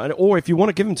extra. Or if you want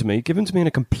to give them to me in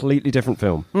a completely different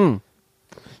film.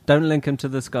 Don't link them to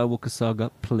the Skywalker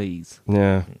saga, please.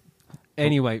 Yeah.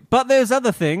 Anyway, but there's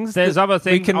other things. There's that other we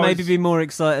things can I maybe was- be more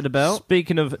excited about.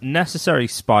 Speaking of necessary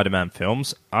Spider-Man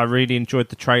films, I really enjoyed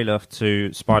the trailer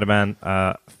to Spider-Man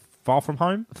Far From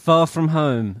Home. Far From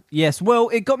Home. Yes, well,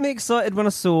 it got me excited when I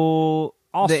saw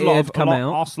that it had come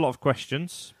out. Asked a lot of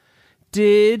questions.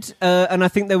 And I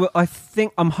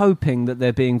think I'm hoping that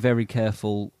they're being very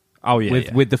careful Oh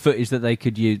yeah, with the footage that they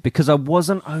could use, because I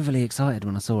wasn't overly excited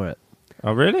when I saw it.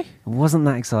 Oh really? I wasn't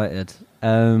that excited.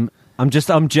 I'm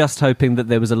just hoping that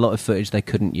there was a lot of footage they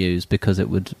couldn't use because it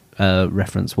would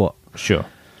reference what Sure.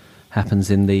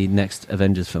 happens in the next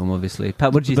Avengers film, obviously.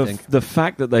 Pat, what do you think? The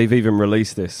fact that they've even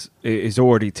released this is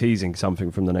already teasing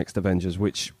something from the next Avengers,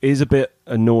 which is a bit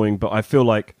annoying, but I feel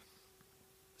like,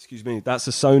 excuse me, that's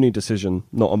a Sony decision,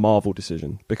 not a Marvel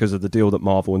decision, because of the deal that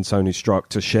Marvel and Sony struck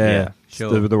to share Yeah,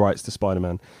 sure. the rights to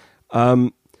Spider-Man.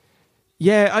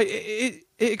 It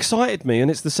excited me, and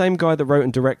it's the same guy that wrote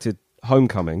and directed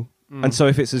Homecoming. And so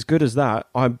if it's as good as that,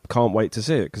 I can't wait to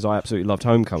see it, because I absolutely loved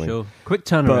Homecoming. Sure. Quick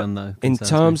But turnaround, though. in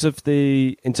terms of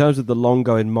the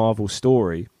long-going Marvel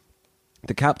story,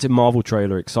 the Captain Marvel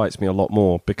trailer excites me a lot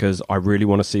more, because I really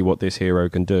want to see what this hero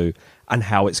can do and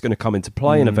how it's going to come into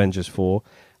play in Avengers 4.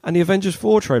 And the Avengers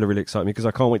 4 trailer really excites me, because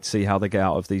I can't wait to see how they get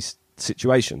out of these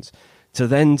situations. To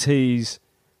then tease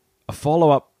a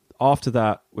follow-up after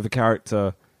that with a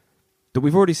character that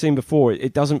we've already seen before,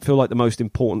 it doesn't feel like the most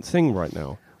important thing right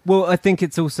now. Well, I think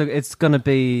it's going to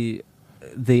be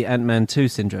the Ant-Man 2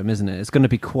 syndrome, isn't it? It's going to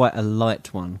be quite a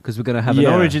light one because we're going to have an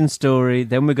origin story,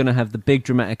 then we're going to have the big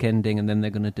dramatic ending, and then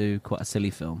they're going to do quite a silly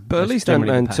film. But at least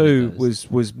Ant-Man 2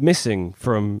 was missing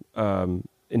from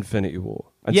Infinity War.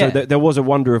 And so there was a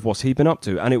wonder of what's he been up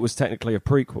to, and it was technically a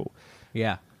prequel.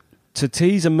 Yeah. To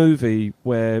tease a movie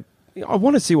where I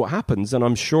want to see what happens, and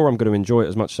I'm sure I'm going to enjoy it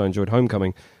as much as I enjoyed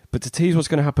Homecoming, but to tease what's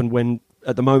going to happen when,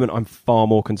 at the moment, I'm far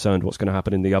more concerned what's going to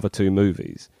happen in the other two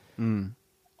movies.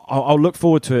 I'll look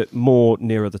forward to it more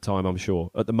nearer the time, I'm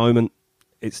sure. At the moment,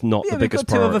 it's not the biggest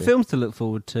priority. We've got 2 other films to look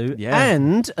forward to, Yeah.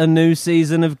 and a new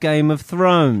season of Game of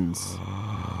Thrones.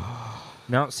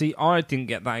 Now, see, I didn't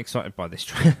get that excited by this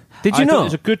trailer. Did you I thought not? It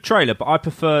was a good trailer, but I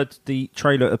preferred the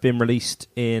trailer that had been released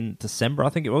in December, I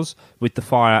think it was, with the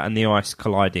fire and the ice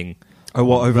colliding Oh,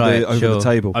 what, over the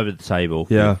table? over the table.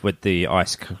 Yeah. With the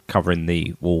ice covering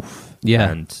the wolf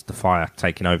and the fire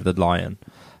taking over the lion.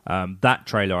 That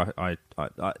trailer,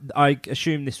 I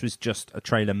assume this was just a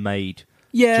trailer made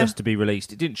just to be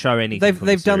released. It didn't show anything.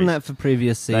 They've done that for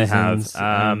previous seasons. They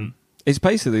have. It's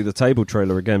basically the table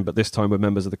trailer again, but this time with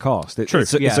members of the cast. True.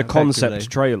 It's a concept effectively.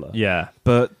 trailer. Yeah.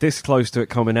 But this close to it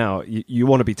coming out, you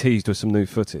want to be teased with some new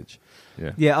footage.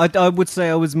 Yeah. I would say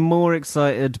I was more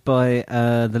excited by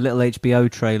the little HBO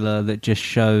trailer that just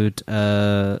showed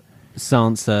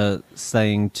Sansa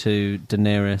saying to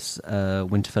Daenerys,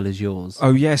 Winterfell is yours.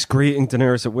 Oh, yes, greeting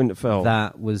Daenerys at Winterfell.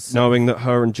 That was... Knowing that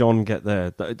her and Jon get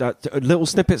there. That little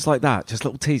snippets like that, just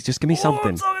little tease, just give me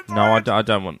something. No, I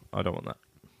don't want that.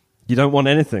 You don't want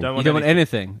anything. You don't want anything? Don't want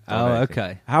anything.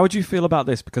 Okay. How would you feel about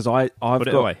this? Because I've Put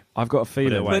it away. got a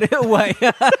feeling. Put Put it away.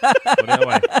 Put it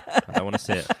away. I don't want to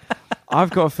see it.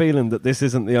 I've got a feeling that this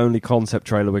isn't the only concept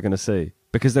trailer we're going to see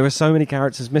because there are so many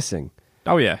characters missing.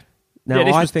 Oh yeah.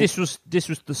 Now this was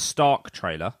the Stark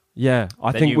trailer. Yeah,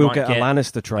 I think we'll get a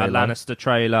Lannister trailer. A Lannister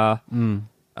trailer.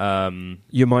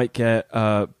 You might get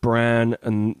Bran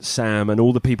and Sam and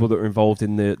all the people that are involved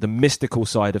in the mystical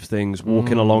side of things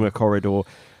walking along a corridor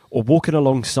or walking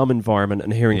along some environment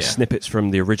and hearing snippets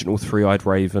from the original Three-Eyed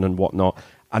Raven and whatnot.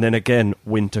 And then again,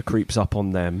 winter creeps up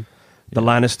on them. The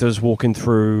Lannisters walking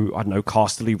through, I don't know,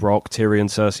 Casterly Rock, Tyrion,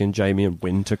 Cersei and Jaime, and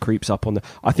winter creeps up on them.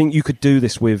 I think you could do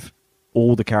this with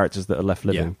all the characters that are left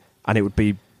living, and it would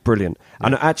be brilliant. Yeah.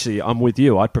 And actually, I'm with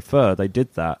you. I'd prefer they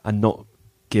did that and not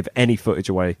give any footage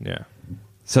away. Yeah.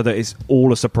 So that it's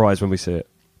all a surprise when we see it.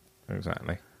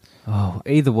 Exactly. Oh,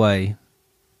 either way,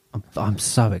 I'm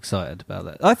so excited about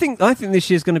that. I think this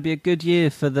year's going to be a good year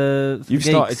for the. You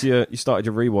started your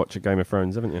rewatch of Game of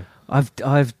Thrones, haven't you?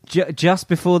 I've just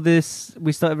before this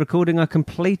we started recording, I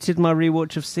completed my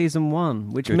rewatch of season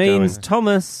 1, which means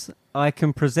Thomas, I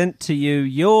can present to you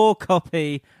your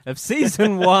copy of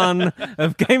season 1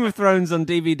 of Game of Thrones on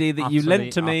DVD that you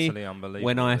lent to me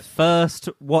when I first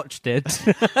watched it.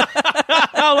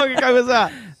 How long ago was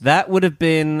that? That would have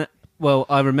been. Well,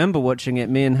 I remember watching it,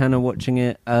 me and Hannah watching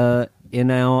it in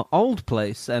our old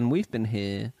place, and we've been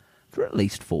here for at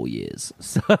least 4 years.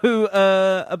 So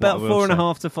about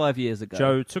 4.5 to 5 years ago.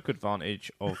 Joe took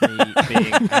advantage of me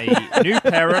being a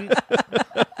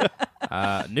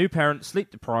new parent,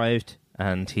 sleep deprived,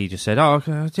 and he just said, "Oh,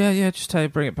 yeah, just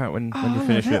bring it back when you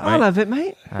finish with it, mate." I'll have it,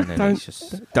 mate. And then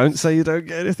Don't say you don't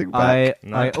get anything back.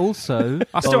 I also...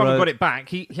 I still haven't got it back.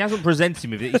 He hasn't presented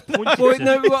me with it. He's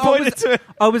pointed to it.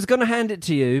 I was going to hand it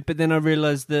to you, but then I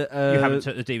realised that... you haven't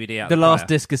took the DVD out. The last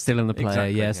disc is still in the player,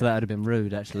 Exactly, so that would have been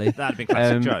rude, actually. That'd have been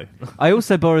classic Joe. I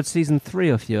also borrowed season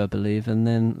 3 off you, I believe, and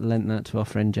then lent that to our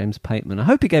friend James Pateman. I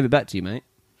hope he gave it back to you, mate.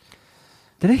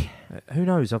 Did he? Who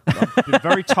knows? I've been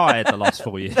very tired the last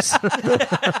 4 years.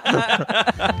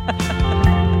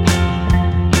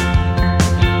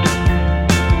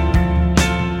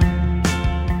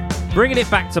 Bringing it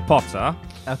back to Potter.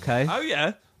 Okay. Oh,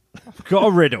 yeah. I've got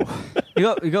a riddle. You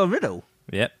got a riddle?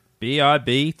 Yep.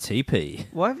 BIBTP.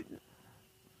 Why?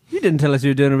 You didn't tell us you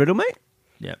were doing a riddle, mate.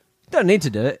 Yep. Don't need to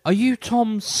do it. Are you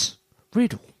Tom's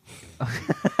riddle?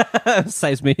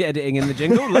 Saves me editing in the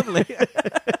jingle. Lovely.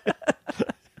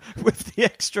 With the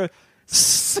extra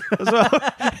as well. Do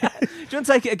you want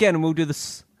to take it again and we'll do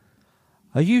the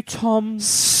Are you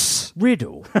Tom's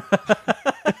riddle?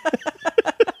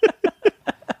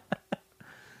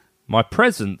 My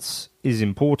presence is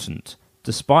important.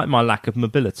 Despite my lack of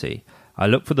mobility, I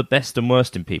look for the best and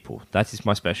worst in people. That is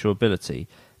my special ability.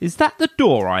 Is that the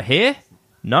door I hear?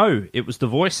 No, it was the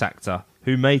voice actor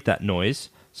who made that noise.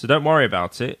 So don't worry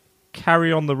about it.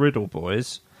 Carry on the riddle,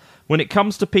 boys. When it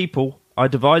comes to people, I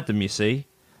divide them, you see.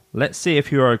 Let's see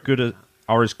if you are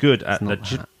as good at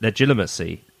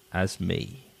legitimacy as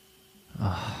me.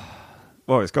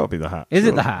 Well, it's got to be the hat. Is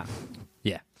it the hat?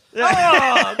 Yeah. Oh,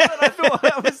 I thought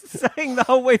I was saying the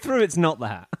whole way through it's not the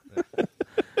hat.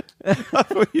 I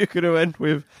thought you could have end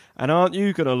with, and aren't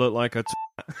you going to look like a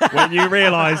when you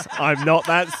realise I'm not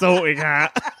that sorting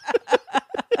hat?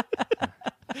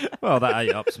 Well, that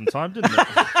ate up some time, didn't it?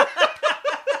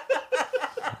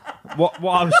 what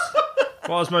I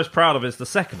was most proud of is the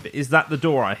second bit. Is that the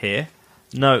door I hear?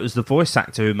 No, it was the voice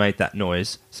actor who made that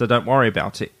noise. So don't worry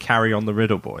about it. Carry on the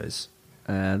riddle, boys.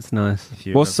 That's nice. If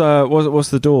you What's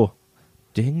the door?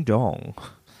 Ding dong,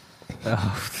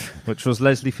 Oh, which was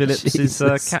Leslie Phillips'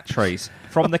 catchphrase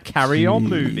from the Carry On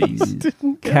movies.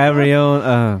 carry on.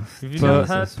 Oh, If you've never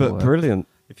heard, But brilliant.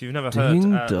 if you've never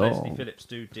Ding heard dong. Leslie Phillips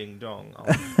do Ding Dong, I'll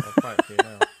play it for you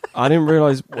now. I didn't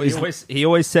realise. He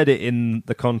always said it in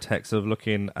the context of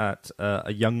looking at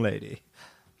a young lady.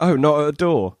 Oh, not at a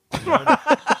door. That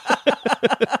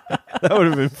would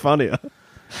have been funnier.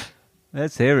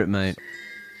 let's hear it, mate.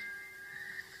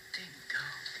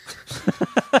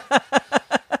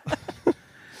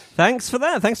 Thanks for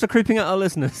that. Thanks for creeping out our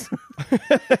listeners.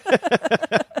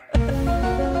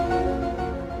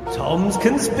 Tom's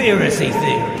conspiracy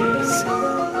theories.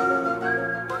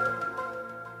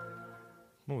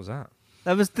 What was that?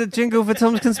 That was the jingle for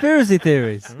Tom's conspiracy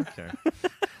theories. Okay.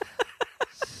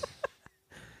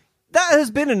 That has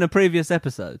been in a previous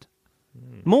episode.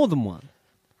 More than one.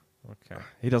 Okay.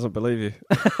 He doesn't believe you.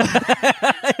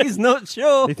 He's not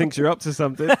sure. He thinks you're up to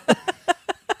something.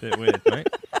 Bit weird, mate.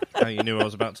 How you knew I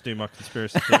was about to do my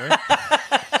conspiracy theory.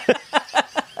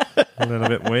 A little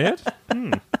bit weird.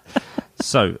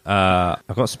 So,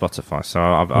 I've got Spotify, so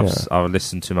I've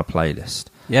listened to my playlist.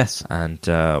 Yes. And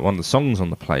one of the songs on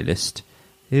the playlist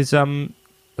is a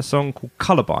song called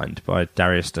Colourblind by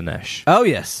Darius Dinesh. Oh,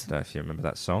 yes. I don't know if you remember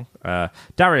that song.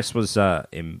 Darius was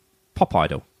in Pop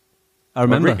Idol. I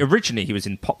remember. Originally, he was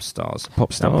in Pop Stars.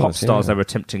 Pop Stars, Now, Pop Stars, yeah. they were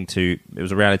attempting to... It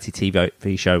was a reality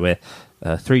TV show where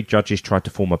 3 judges tried to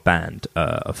form a band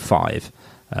of 5.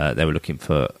 They were looking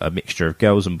for a mixture of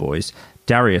girls and boys.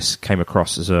 Darius came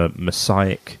across as a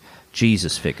messianic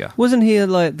Jesus figure. Wasn't he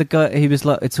like the guy? He was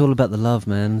like, it's all about the love,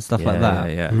 man, and stuff like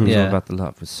that. Yeah, It was all about the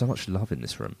love. There's so much love in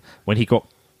this room. When he got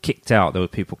kicked out, there were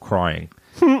people crying.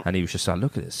 And he was just like,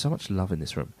 look at this, so much love in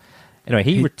this room. Anyway,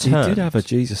 he returned. He did have a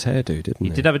Jesus hairdo, didn't he?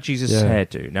 He did have a Jesus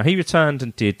hairdo. Now, he returned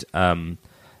and did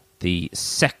the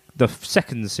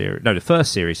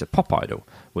first series of Pop Idol,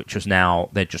 which was now,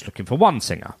 they're just looking for one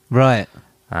singer. Right.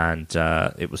 And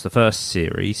it was the first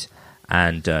series,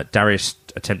 and Darius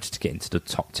attempted to get into the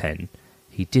top 10.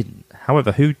 He didn't.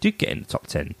 However, who did get in the top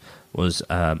 10 was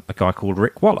a guy called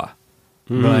Rick Waller.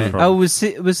 Right. From- Oh, was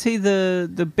he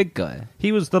the big guy?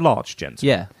 He was the large gentleman.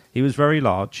 Yeah. He was very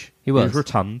large. He was.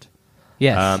 rotund.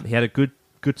 Yes. He had a good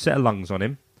set of lungs on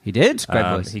him. he did. Great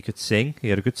voice. He could sing. He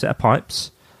had a good set of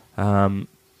pipes. However,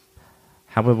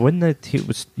 when he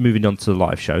was moving on to the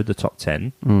live show, the top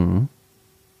 10,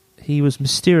 he was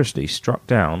mysteriously struck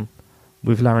down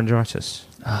with laryngitis.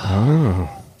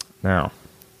 Oh. Now,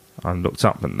 I looked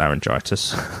up at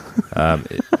laryngitis.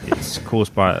 It's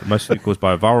mostly caused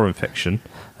by a viral infection.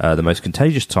 The most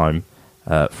contagious time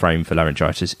frame for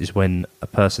laryngitis is when a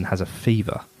person has a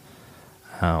fever.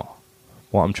 Now,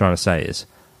 what I'm trying to say is,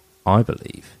 I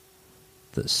believe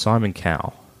that Simon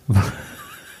Cowell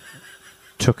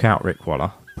took out Rick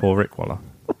Waller, poor Rick Waller,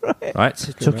 right?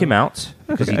 Took him out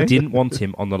because he didn't want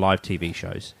him on the live TV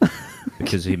shows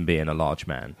because of him being a large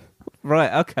man.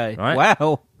 Right. Okay. Right.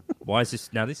 Wow. Why is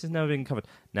this? Now, this has never been covered.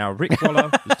 Now, Rick Waller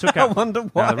was took out. I wonder Now,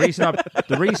 why.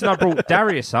 the reason I brought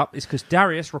Darius up is because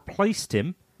Darius replaced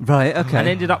him Right. Okay. and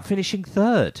ended up finishing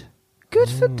third. Good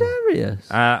for Darius.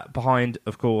 Behind,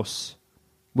 of course,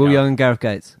 Will Yeah. Young and Gareth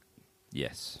Gates.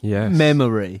 yes, Yes.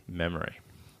 Memory.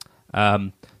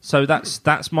 So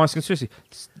that's my conspiracy.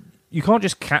 You can't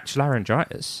just catch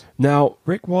laryngitis. Now,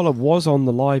 Rick Waller was on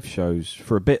the live shows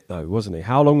for a bit, though, wasn't he?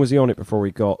 How long was he on it before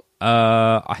he got...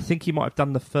 I think he might have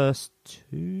done the first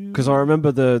 2. Because I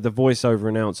remember the voiceover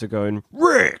announcer going,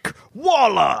 Rick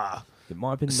Waller! It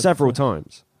might have been Several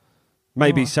times.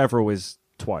 Maybe several is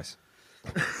twice.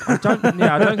 I don't think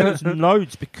it's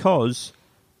loads because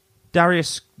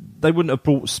Darius. They wouldn't have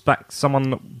brought back someone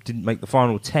that didn't make the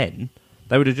final 10.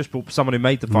 They would have just brought someone who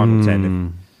made the final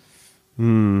 10.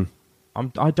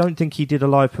 I don't think he did a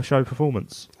live show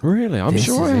performance. Really? I'm This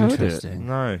sure is I heard interesting.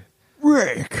 No,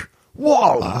 Rick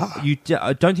Waller!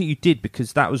 I don't think you did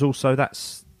because that was also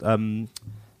The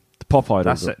Pop Idol.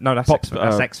 that's it. No, that's Pop-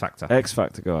 X, X Factor. X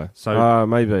Factor guy. So-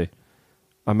 maybe.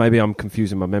 Maybe I'm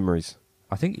confusing my memories.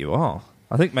 I think you are.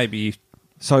 I think maybe you.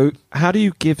 So, how do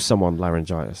you give someone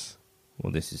laryngitis?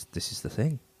 Well, this is the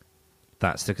thing.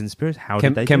 That's the conspiracy. How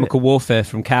did they Chemical do warfare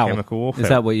from Cowell. Chemical warfare. Is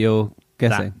that what you're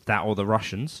Guessing. That or the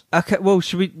Russians. Okay, well,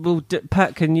 should we? Well,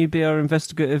 Pat, can you be our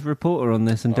investigative reporter on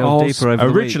this and delve deeper over the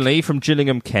week? Originally from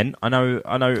Gillingham, Kent. I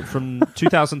know from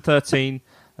 2013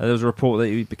 there was a report that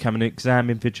he became an exam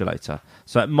invigilator.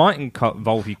 So it might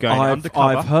involve you going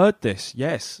undercover. I've heard this.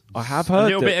 Yes, I have heard a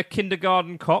little bit of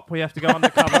kindergarten cop where you have to go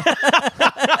undercover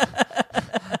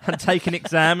and take an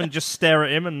exam and just stare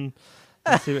at him and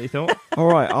see what he thought. All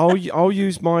right, I'll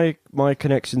use my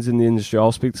connections in the industry.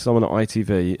 I'll speak to someone at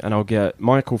ITV, and I'll get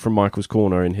Michael from Michael's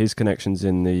Corner and his connections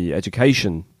in the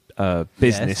education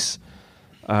business,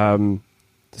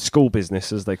 school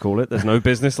business as they call it. There's no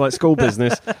business like school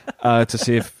business. To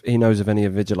see if he knows of any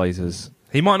invigilators.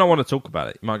 He might not want to talk about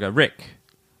it. He might go, Rick,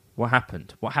 what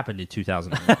happened? What happened in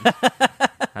 2001?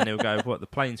 And he'll go, what, the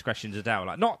planes crashed into Dow?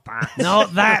 Like, not that.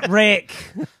 Not that,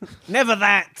 Rick. Never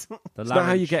that. That's not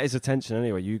how you get his attention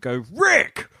anyway. You go,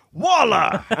 Rick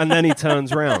Waller! And then he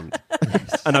turns round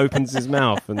and opens his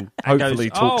mouth and hopefully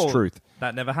goes, talks truth.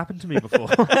 That never happened to me before.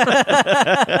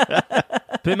 But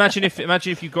imagine if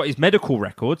you got his medical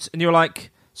records and you're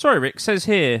like, sorry, Rick, says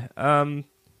here,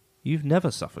 you've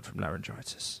never suffered from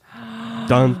laryngitis.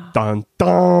 Dun, dun,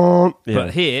 dun. Yeah.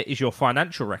 But here is your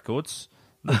financial records.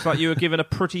 Looks like you were given a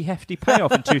pretty hefty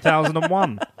payoff in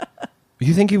 2001.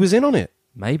 You think he was in on it?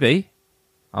 Maybe.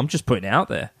 I'm just putting it out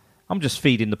there. I'm just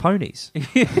feeding the ponies.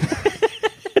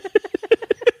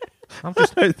 I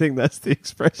don't think that's the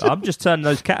expression. I'm just turning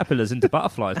those caterpillars into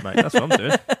butterflies, mate. That's what I'm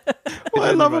doing. What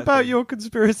I love about your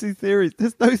conspiracy theories,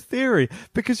 there's no theory,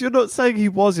 because you're not saying he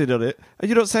was in on it, and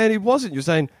you're not saying he wasn't. You're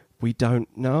saying, we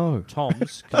don't know.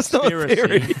 Tom's That's not a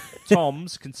theory. conspiracy.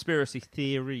 Tom's conspiracy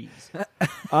theories.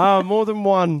 More than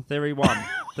one. Theory one.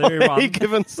 Theory one. Any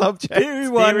given subject.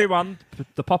 Theory one.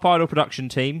 The Pop Idol production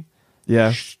team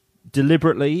Yeah.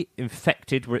 deliberately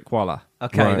infected Rick Waller.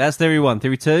 Okay, Right. that's theory one.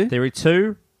 Theory two? Theory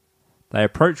two. They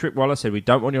approached Rick Waller, said, we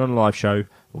don't want you on a live show.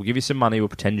 We'll give you some money. We'll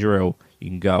pretend you're ill. You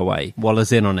can go away.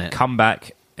 Waller's in on it. Come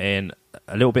back in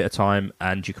a little bit of time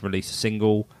and you can release a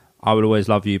single, I Will Always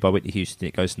Love You by Whitney Houston.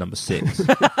 It goes to number 6.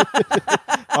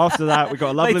 After that, we've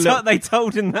got a lovely They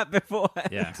told him that before.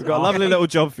 Yeah. We've got a lovely little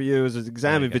job for you as an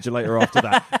exam invigilator after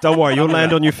that. Don't worry, you'll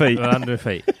land on your feet. Under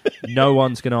feet. No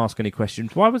one's going to ask any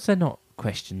questions. Why was there not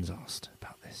questions asked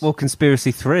about this? Well,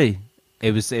 conspiracy 3.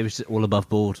 It was just all above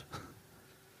board.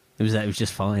 It was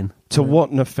just fine. To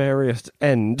what nefarious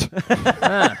end?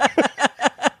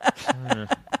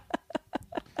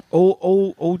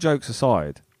 All jokes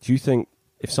aside, do you think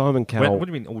if Simon Cowell... what do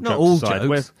you mean all Not jokes all aside?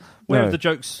 jokes. Where No. are the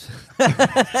jokes?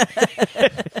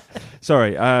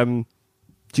 Sorry,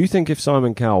 do you think if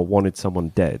Simon Cowell wanted someone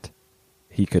dead,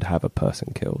 he could have a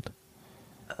person killed?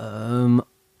 Good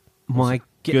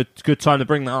time to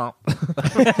bring that up.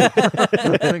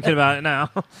 Thinking about it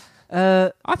now.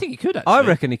 I think he could, actually. I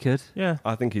reckon he could. Yeah.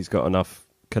 I think he's got enough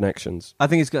connections. I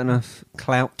think he's got enough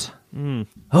clout.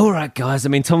 All right, guys. I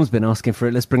mean, Tom's been asking for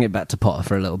it. Let's bring it back to Potter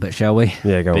for a little bit, shall we?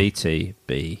 Yeah, go on.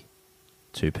 BTB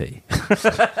 2P.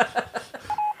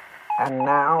 And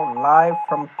now, live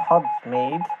from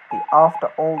Podsmead, the After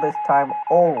All This Time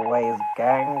Always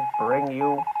gang bring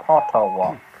you Potter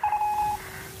Walk.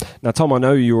 Now, Tom, I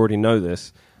know you already know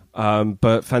this,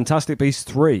 but Fantastic Beasts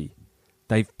 3,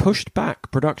 they've pushed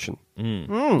back production.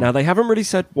 Now, they haven't really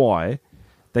said why.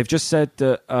 They've just said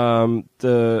that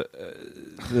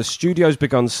the studio's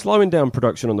begun slowing down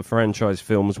production on the franchise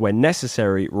films where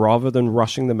necessary rather than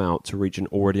rushing them out to reach an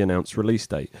already announced release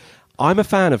date. I'm a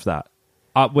fan of that.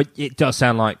 Well, it does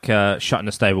sound like shutting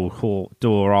the stable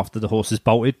door after the horse is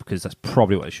bolted, because that's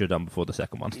probably what they should have done before the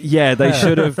second one. Yeah, they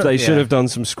should have. They should have done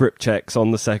some script checks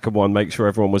on the second one, make sure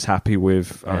everyone was happy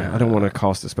with. I don't want to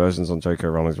cast aspersions on J.K.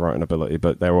 Rowling's writing ability,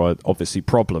 but there were obviously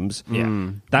problems. Yeah,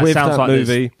 that With sounds that like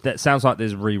movie. that sounds like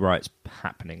there's rewrites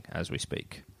happening as we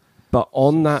speak. But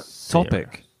on that Serious.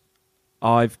 topic,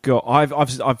 I've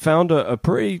found a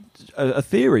pretty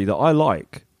theory that I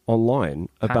like online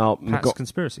about Pat's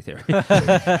conspiracy theory.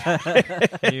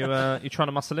 You trying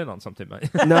to muscle in on something, mate?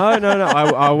 No.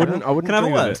 I wouldn't. Can I have a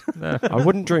dream word? of it. I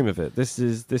wouldn't dream of it. This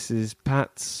is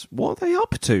Pat's. What are they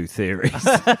up to? Theories.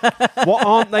 What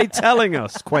aren't they telling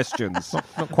us? Questions.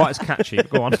 Not quite as catchy, but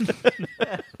go on.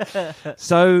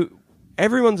 So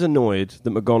everyone's annoyed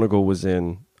that McGonagall was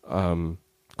in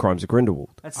Crimes of Grindelwald.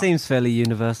 That seems fairly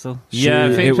universal. Yeah, I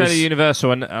think It it's fairly was-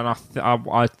 universal, and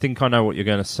I think I know what you're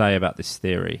going to say about this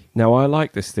theory. Now, I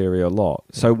like this theory a lot.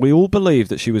 So we all believe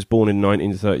that she was born in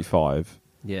 1935,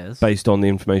 Yes. based on the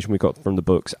information we got from the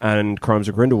books, and Crimes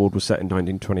of Grindelwald was set in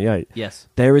 1928. Yes.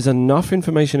 There is enough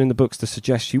information in the books to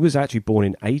suggest she was actually born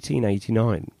in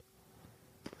 1889.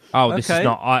 Oh, this Okay. is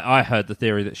not. I heard the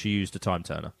theory that she used a time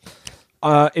turner.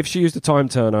 If she used a time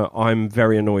turner, I'm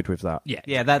very annoyed with that.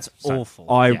 Yeah, that's awful.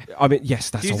 I mean, yes,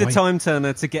 that's Use a a way- time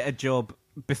turner to get a job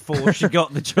before she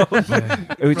got the job.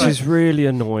 which is really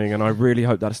annoying, and I really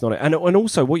hope that's not it. And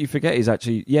also, what you forget is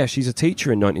actually, she's a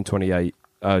teacher in 1928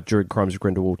 during Crimes of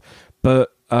Grindelwald,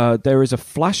 but there is a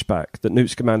flashback that Newt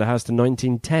Scamander has to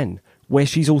 1910, where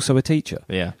she's also a teacher.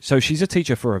 Yeah. So she's a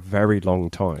teacher for a very long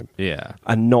time. Yeah.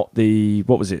 And not the,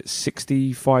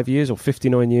 65 years or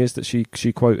 59 years that she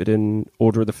quoted in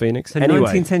Order of the Phoenix. So Anyway,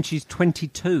 1910, she's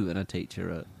 22 and a teacher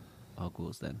at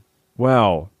Hogwarts then.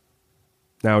 well,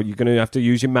 now you're going to have to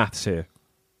use your maths here.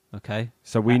 Okay.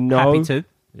 So we know Happy to.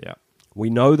 Yeah. we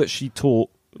know that she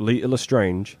taught Leta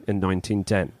Lestrange in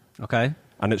 1910, Okay.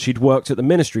 and that she'd worked at the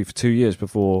Ministry for 2 years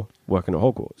before working at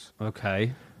Hogwarts.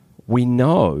 Okay. We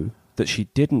know that she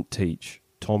didn't teach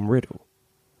Tom Riddle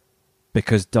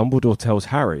because Dumbledore tells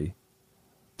Harry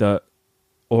that,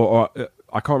 or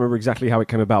I can't remember exactly how it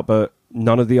came about, but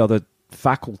none of the other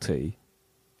faculty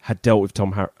had dealt with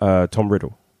Tom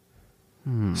Riddle.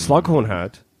 Slughorn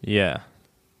had, Yeah.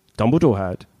 Dumbledore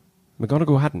had,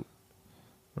 McGonagall hadn't.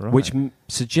 Right. Which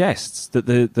suggests that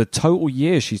the total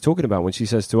years she's talking about when she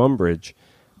says to Umbridge,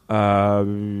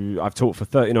 I've taught for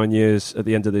 39 years at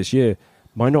the end of this year,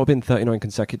 might not have been 39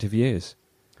 consecutive years.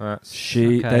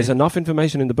 Okay. There's enough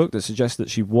information in the book that suggests that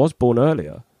she was born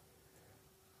earlier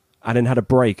and then had a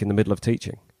break in the middle of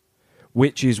teaching,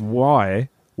 which is why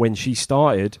when she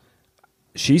started,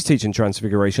 she's teaching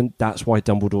Transfiguration. That's why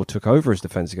Dumbledore took over as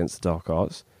Defense Against the Dark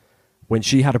Arts. When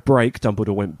she had a break,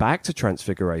 Dumbledore went back to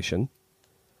Transfiguration.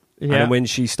 And then when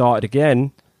she started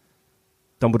again,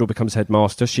 Dumbledore becomes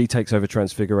headmaster. She takes over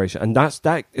Transfiguration. And that's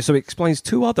that. So it explains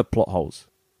two other plot holes.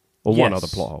 Or one Yes. other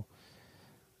plot hole.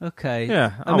 Okay.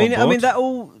 Yeah, I I'm mean, on board.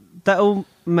 that all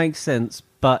makes sense,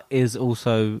 but is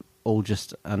also all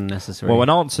just unnecessary. Well, an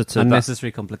answer to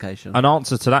unnecessary complication. An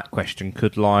answer to that question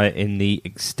could lie in the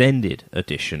extended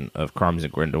edition of Crimes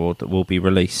of Grindelwald that will be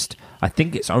released. I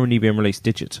think it's only been released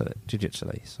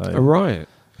digitally. So Right.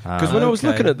 Because when I was Okay.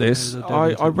 looking at this, Maybe they'll delve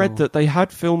into I it read more. that they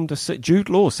had filmed Jude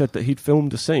Law said that he'd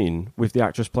filmed a scene with the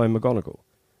actress playing McGonagall.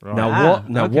 Right. Now,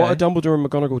 what okay. are Dumbledore and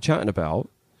McGonagall chatting about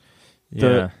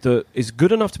yeah. that is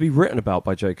good enough to be written about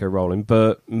by J.K. Rowling,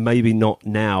 but maybe not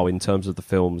now in terms of the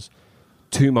films?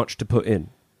 Too much to put in.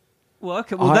 Well,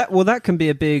 okay. Well, that can be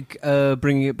a big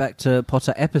bringing it back to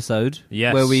Potter episode,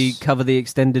 Yes. where we cover the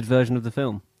extended version of the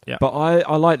film. Yeah. But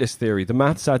I like this theory. The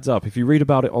maths adds up. If you read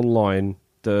about it online,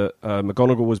 the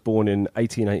McGonagall was born in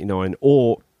 1889,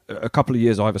 or a couple of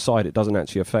years either side. It doesn't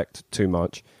actually affect too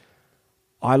much.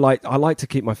 I like to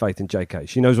keep my faith in J.K.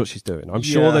 She knows what she's doing. I'm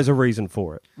sure Yeah. there's a reason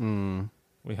for it.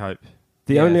 We hope.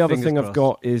 The Yeah, only other fingers thing I've crossed.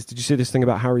 got is, did you see this thing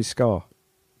about Harry's scar?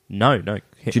 No.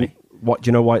 Hit Do you, me. do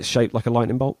you know why it's shaped like a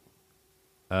lightning bolt?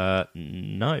 No.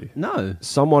 No.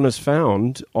 Someone has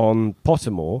found on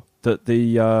Pottermore that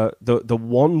the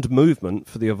wand movement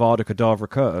for the Avada Kedavra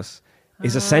curse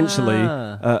is essentially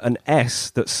an S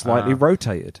that's slightly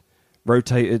rotated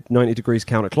 90 degrees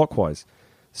counterclockwise.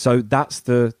 So that's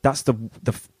the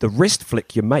wrist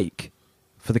flick you make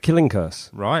for the killing curse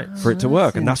Right. for it to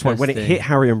work, and that's why when it interesting. hit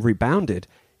Harry and rebounded,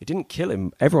 it didn't kill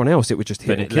him. Everyone else, it would just hit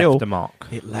But and it kill. left a mark.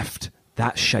 It left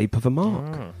that shape of a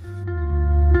mark.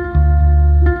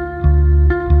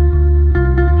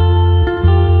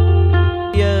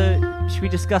 Should we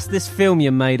discuss this film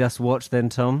you made us watch then,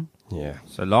 Tom? Yeah.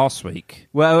 So last week,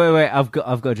 Wait. I've got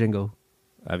a jingle.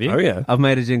 have you? Oh yeah. I've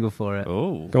made a jingle for it.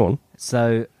 Oh. Go on.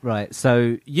 So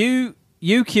you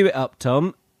cue it up,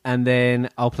 Tom, and then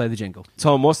I'll play the jingle.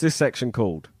 Tom, what's this section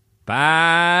called?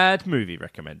 Bad movie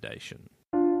recommendation.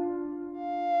 What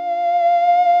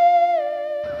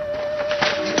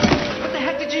the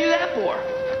heck did you do that for?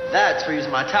 That's for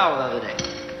using my towel the other day.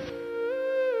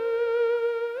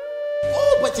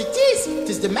 Oh, but it is. It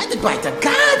is demanded by the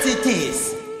gods, it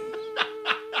is.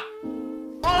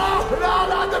 Oh, no,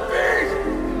 not the beast!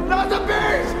 Not the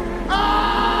beast!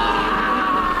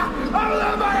 Ah!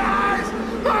 Open my eyes!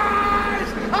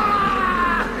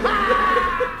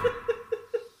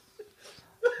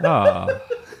 Eyes!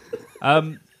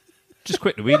 Ah! Just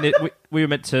quickly, we were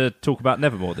meant to talk about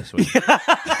Nevermore this week.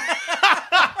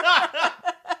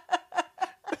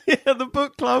 Yeah, the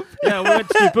book club. Yeah, we went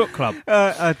to do book club.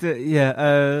 How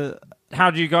How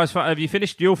do you guys find? Have you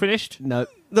finished? You all finished? no.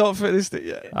 Not finished it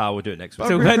yet. Oh, we'll do it next week.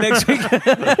 Talk about it next week.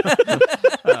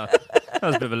 That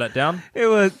was a bit of a letdown. It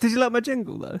was. Did you like my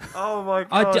jingle though? Oh my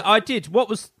I did. What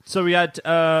was? So we had.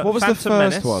 What was the Phantom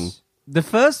first Menace. one? The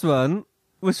first one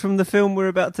was from the film we're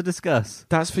about to discuss.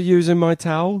 That's for using my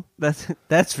towel.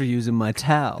 That's for using my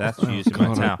towel. That's for using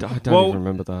my God, towel. I don't Well, even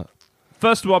remember that.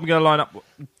 First of all, I'm going to line up.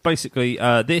 Basically,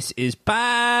 this is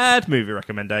bad movie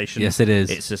recommendation. Yes, it is.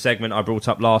 It's a segment I brought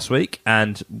up last week,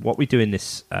 and what we do in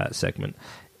this segment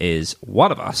is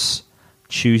one of us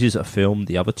chooses a film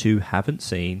the other two haven't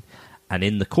seen, and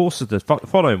in the course of the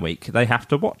following week, they have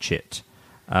to watch it.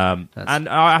 And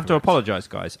I have to apologise,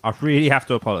 guys. I really have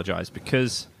to apologise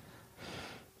because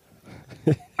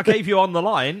I gave you On the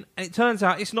Line, and it turns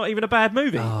out it's not even a bad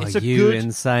movie. Oh, it's a you good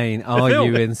insane. Oh, film.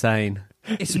 you insane.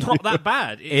 It's not that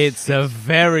bad. It's a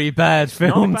very bad not a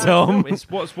film, bad Tom. film.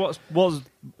 It's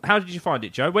how did you find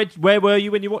it, Joe? Where were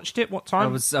you when you watched it? What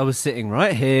time? I was sitting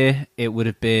right here. It would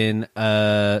have been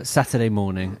Saturday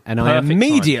morning, and I Perfect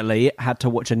immediately had to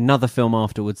watch another film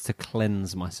afterwards to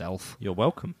cleanse myself. You're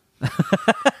welcome.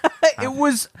 It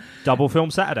was Double film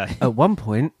Saturday. at one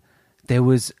point there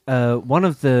was one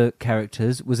of the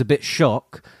characters was a bit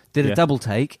shocked, did Yeah. a double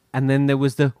take, and then there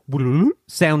was the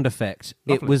sound effect.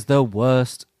 It Lovely. was the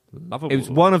worst. Lovable. It was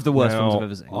one of the worst films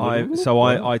Now, I've ever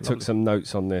seen. I took some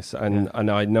notes on this, and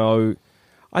I know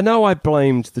I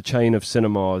blamed the chain of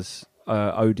cinemas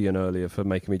Odeon earlier for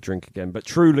making me drink again, but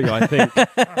truly I think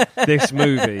this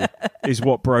movie is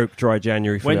what broke Dry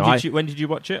January for me. When did you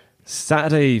watch it?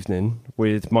 Saturday evening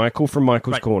with Michael from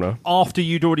Michael's Right. Corner. After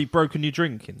you'd already broken your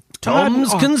drinking.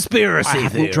 Tom's I conspiracy hadn't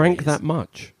theories. drank that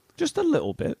much, just a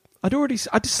little bit.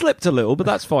 I'd slipped a little, but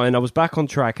that's fine. I was back on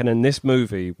track, and then this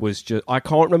movie was just... I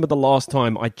can't remember the last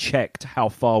time I checked how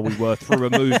far we were through a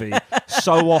movie.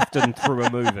 So often through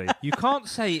a movie. You can't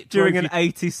say it During drove an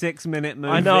 86-minute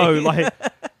movie. I know, like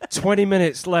 20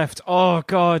 minutes left. Oh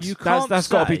God, You can't that's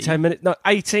got to be say- 10 minutes. No,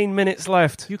 18 minutes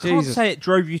left. You can't Jesus. say it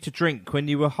drove you to drink when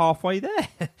you were halfway there.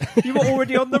 You were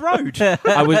already on the road.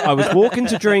 I was walking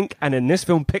to drink, and then this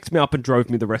film picked me up and drove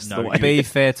me the rest of the No, way. Be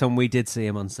fair, Tom, we did see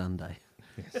him on Sunday.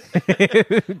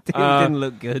 It didn't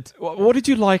look good. What did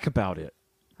you like about it?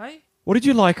 Hey? What did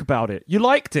you like about it? You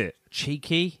liked it.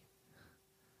 Cheeky.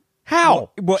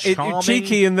 How? Charming.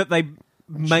 Cheeky in that they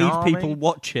made Charming. people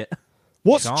watch it.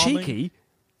 What's Charming. cheeky?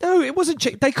 No, it wasn't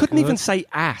cheeky. They couldn't even say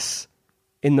ass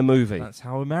in the movie. That's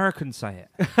how Americans say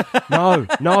it.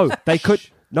 No, they could.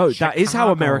 No, that is how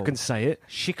Chicago. Americans say it.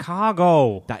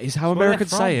 Chicago. That is how That's where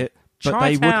Americans they're say from. it. But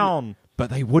they Chi-town. wouldn't. But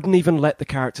they wouldn't even let the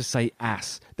character say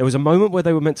ass. There was a moment where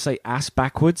they were meant to say ass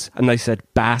backwards, and they said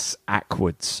bass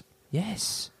ackwards.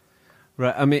 Yes.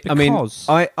 Right. I mean, Because-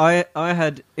 I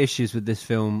had issues with this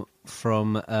film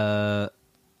from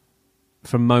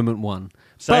moment one.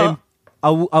 Same.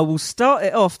 But I will start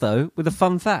it off though with a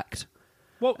fun fact.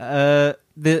 What?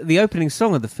 The opening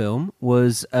song of the film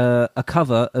was a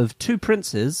cover of Two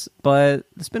Princes by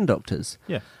the Spin Doctors.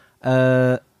 Yeah.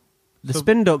 The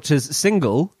Spin Doctors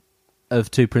single of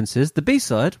Two Princes, the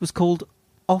B-side was called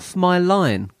Off My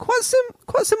Line. Quite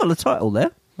similar title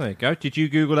there. There you go. Did you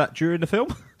Google that during the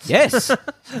film? Yes,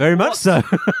 very much so.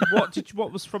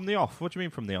 What was from the off? What do you mean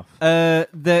from the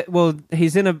off? Well,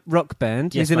 he's in a rock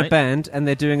band. Yes, He's in a mate. band, and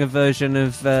they're doing a version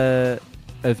of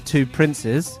Two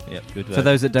Princes. Yep, good. For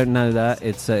those that don't know that,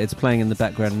 it's playing in the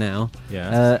background now.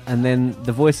 Yeah. And then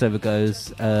the voiceover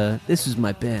goes, "This is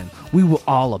my band. We were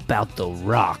all about the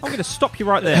rock." I'm going to stop you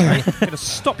right there, mate. I'm going to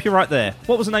stop you right there.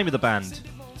 What was the name of the band?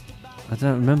 I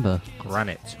don't remember.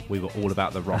 Granite. We were all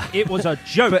about the rock. It was a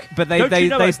joke. But they Don't you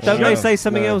know a don't they joke? say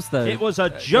something No. else though? It was a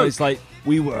So joke. it's like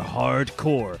we were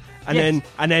hardcore, and Yes.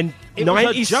 then It was a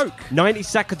 90 joke. 90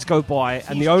 seconds go by,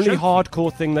 and He's the only joking.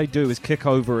 hardcore thing they do is kick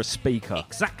over a speaker.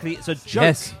 Exactly, it's a joke.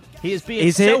 Yes. He is being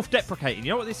Is it? self-deprecating.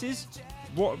 You know what this is?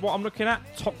 What I'm looking at?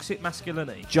 Toxic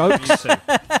masculinity. Jokes. You see.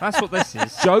 That's what this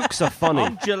is. Jokes are funny.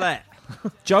 I'm Gillette.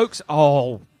 Jokes.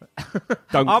 Oh,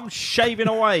 don't. I'm shaving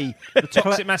away the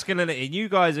toxic masculinity, and you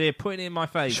guys are here putting it in my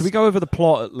face. Should we go over the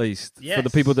plot at least for the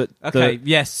Yes. people that Okay, that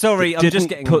yes, sorry, I'm didn't just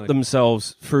getting put annoyed.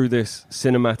 themselves through this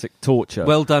cinematic torture?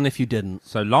 Well done if you didn't.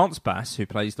 So Lance Bass, who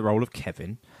plays the role of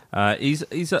Kevin, he's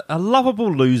a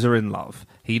lovable loser in love.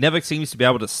 He never seems to be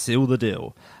able to seal the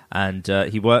deal. And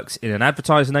he works in an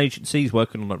advertising agency. He's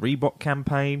working on a Reebok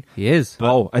campaign. He is.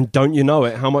 and don't you know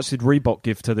it? How much did Reebok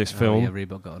give to this Oh, film? yeah,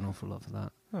 Reebok got an awful lot for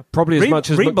that. Probably as much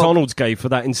as Reebok- McDonald's gave for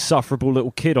that insufferable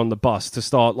little kid on the bus to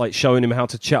start like showing him how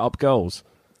to chat up girls.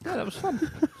 Yeah, that was fun.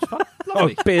 It was fun. Oh,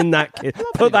 Lovely. bin that kid.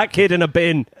 Put that kid in a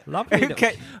bin. Lovely.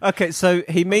 Okay, so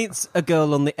he meets a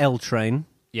girl on the L train.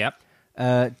 Yep.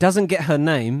 Doesn't get her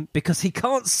name because he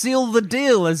can't seal the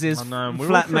deal, as his I know, and we're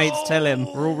all flatmates tell him.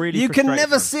 We're all really You can frustrated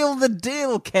never with seal the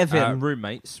deal, Kevin.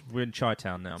 roommates. We're in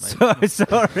Chi-town now, mate.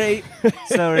 Sorry,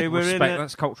 we're in Respect, it.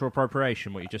 that's cultural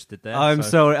appropriation, what you just did there. I'm so.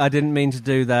 sorry, I didn't mean to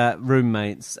do that.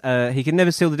 Roommates. He can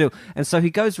never seal the deal, and so he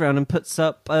goes around and puts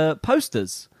up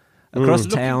posters across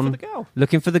Looking town, for the girl.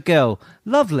 looking for the girl.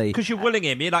 Lovely. Because you're willing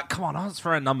him. You're like, come on, ask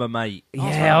for a number, mate.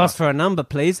 Ask for a number,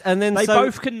 please. And then They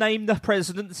both can name the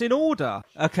presidents in order.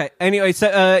 Okay. Anyway,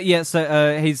 so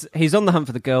he's on the hunt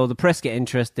for the girl. The press get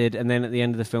interested, and then at the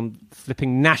end of the film,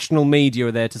 flipping national media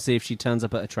are there to see if she turns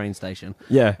up at a train station.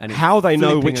 Yeah, And it's how they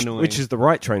know flipping annoying. which is the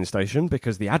right train station,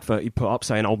 because the advert he put up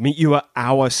saying, I'll meet you at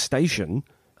our station,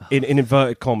 in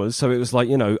inverted commas, so it was like,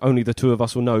 only the two of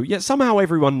us will know. Yet somehow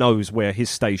everyone knows where his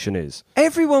station is.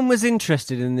 Everyone was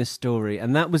interested in this story,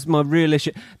 and that was my real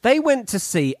issue. They went to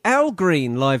see Al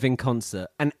Green live in concert,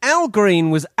 and Al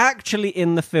Green was actually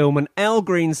in the film, and Al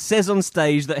Green says on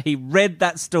stage that he read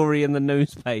that story in the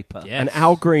newspaper. Yes. And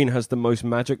Al Green has the most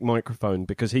magic microphone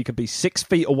because he could be 6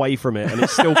 feet away from it and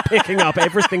it's still picking up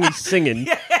everything he's singing.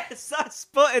 Yes, I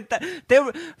spotted that.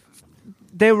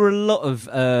 There were a lot of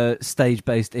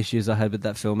stage-based issues I had with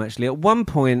that film, actually. At one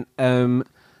point,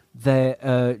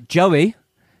 Joey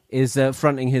is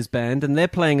fronting his band, and they're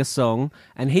playing a song,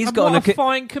 and he's got what a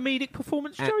fine comedic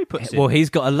performance Joey puts in. Well, he's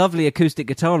got a lovely acoustic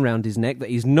guitar around his neck that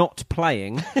he's not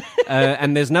playing,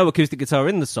 and there's no acoustic guitar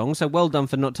in the song, so well done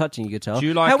for not touching your guitar. Do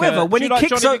you like, However, when he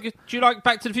kicks do you like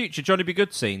Back to the Future, Johnny B.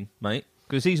 Good scene, mate?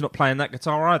 Because he's not playing that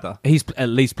guitar either. he's at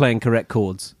least playing correct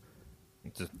chords.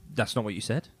 That's not what you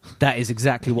said. That is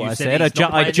exactly what You I said said. he's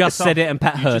not I playing just the guitar. said it, and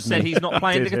Pat You heard just said me. he's not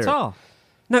playing the did hear it. guitar.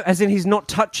 No, as in he's not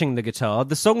touching the guitar.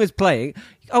 The song is playing.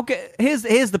 Here's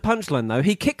the punchline though.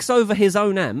 He kicks over his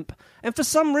own amp, and for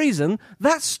some reason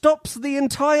that stops the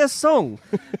entire song.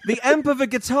 The amp of a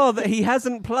guitar that he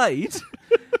hasn't played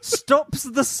stops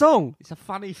the song. It's a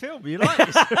funny film. You like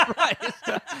it,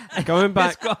 right? Going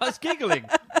back, It's got us giggling.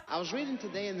 I was reading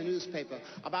today in the newspaper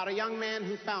about a young man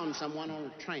who found someone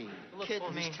on a train. Kid,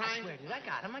 was man, trying. I swear, dude, I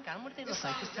got him. What did they look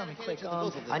like? Just tell me This quick. song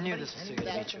is dedicated to I both knew of this was them, too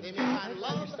that good. they may find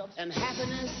love and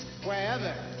happiness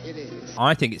wherever it is.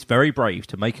 I think it's very brave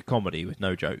to make a comedy with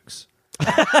no jokes.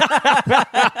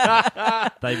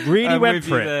 They really went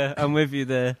for it. I'm with you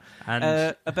there.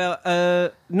 And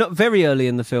About not very early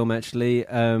in the film, actually.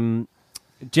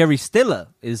 Jerry Stiller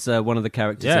is one of the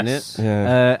characters in it, Yes.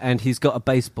 Yeah. and he's got a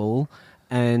baseball.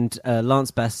 And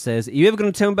Lance Bass says, "Are you ever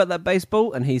going to tell me about that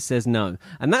baseball?" And he says, "No."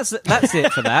 And that's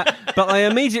it for that. But I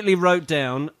immediately wrote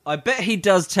down, "I bet he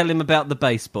does tell him about the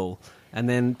baseball." And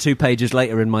then 2 pages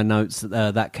later in my notes,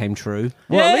 that came true.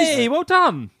 Well, at Yay, least- well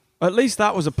done. At least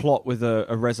that was a plot with a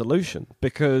resolution,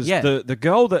 because Yeah. the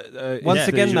girl that Once is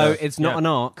again, the- though, it's not yeah. an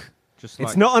arc. Just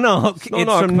It's not an arc. It's, not an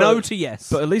arc, from no but- to yes.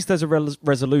 But at least there's a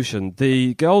resolution.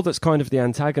 The girl that's kind of the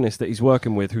antagonist that he's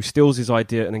working with, who steals his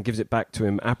idea and then gives it back to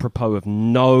him, apropos of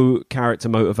no character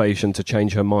motivation to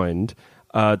change her mind.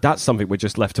 That's something we're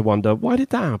just left to wonder, why did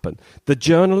that happen? The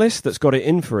journalist that's got it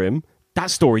in for him, that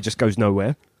story just goes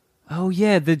nowhere. Oh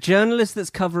yeah, the journalist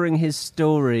that's covering his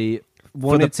story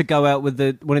wanted to go out with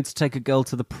wanted to take a girl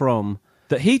to the prom.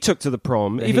 That he took to the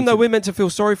prom, That even he though took- we're meant to feel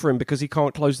sorry for him because he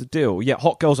can't close the deal. Yet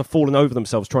hot girls are falling over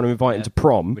themselves trying to invite him to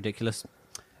prom. Ridiculous.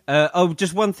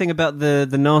 Just one thing about the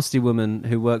nasty woman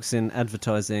who works in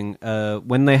advertising.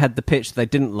 When they had the pitch they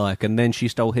didn't like, and then she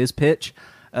stole his pitch.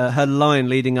 Her line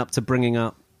leading up to bringing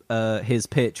up his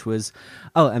pitch was,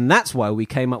 "Oh, and that's why we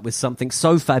came up with something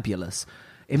so fabulous."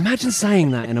 Imagine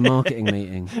saying that in a marketing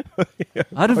meeting.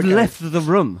 I'd have left the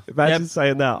room. Imagine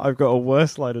saying that. I've got a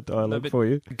worse line of dialogue for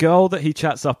you. The girl that he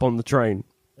chats up on the train,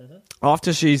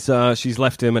 after she's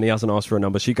left him and he hasn't asked for a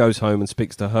number, she goes home and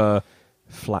speaks to her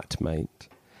flatmate.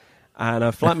 And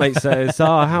her flatmate says,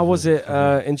 how was it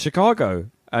in Chicago?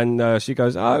 And she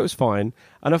goes, "Oh, it was fine."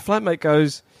 And her flatmate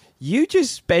goes, "You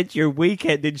just spent your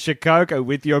weekend in Chicago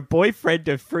with your boyfriend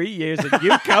of 3 years and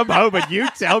you come home and you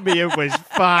tell me it was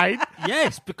fine?"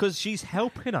 Yes, because she's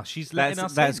helping us. She's letting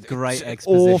us That's in. great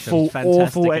exposition.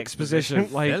 Awful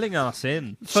exposition. Like, Filling us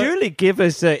in. surely give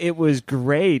us it was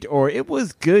great or it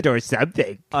was good or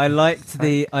something. I liked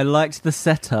the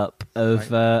setup of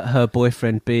her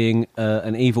boyfriend being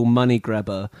an evil money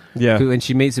grabber. Yeah. Who, when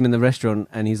she meets him in the restaurant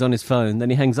and he's on his phone, then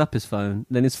he hangs up his phone,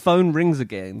 then his phone rings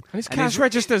again. And it's cash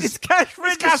registers. It's cash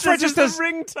registers. cash registers. It's the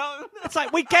ringtone. It's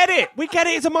like, we get it.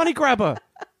 It's a money grabber.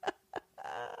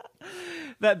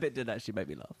 That bit did actually make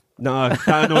me laugh. No, that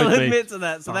I'll annoyed me. admit to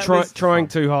that. So that was Trying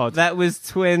too hard. that was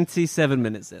 27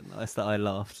 minutes in. I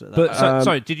laughed at that. But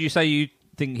sorry, did you say you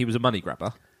think he was a money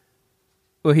grabber?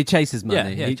 well, he chases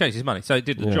money. Yeah, he chased his money. So it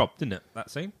did the job, didn't it, that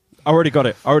scene? I already got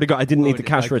it. I didn't need the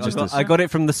cash I registers. got it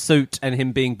from the suit and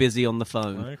him being busy on the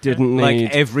phone. Didn't Like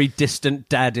need. every distant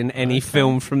dad in any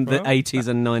film from the 80s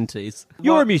and 90s.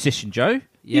 You're a musician, Joe.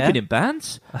 Yeah. You've been in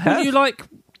bands. have. Wouldn't you like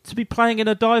to be playing in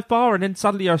a dive bar and then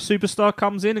suddenly a superstar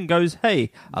comes in and goes,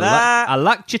 "Hey, I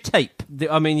liked your tape."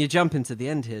 I mean, you jump into the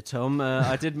end here, Tom.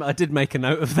 I did make a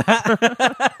note of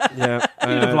that. Yeah,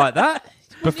 You'd have liked that.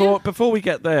 Before we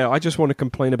get there, I just want to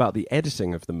complain about the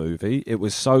editing of the movie. It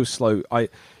was so slow.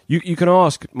 You can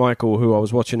ask Michael, who I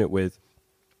was watching it with,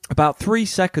 about 3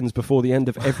 seconds before the end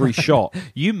of every shot.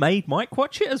 You made Mike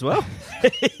watch it as well.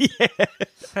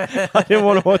 I didn't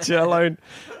want to watch it alone.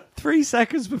 3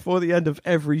 seconds before the end of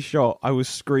every shot, I was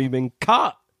screaming,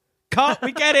 "Cut! Cut!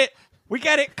 We get it! We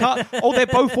get it! Cut!" Oh, they're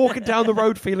both walking down the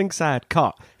road feeling sad.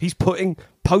 Cut! He's putting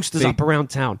posters up around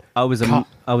town. I was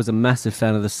a massive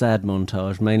fan of the sad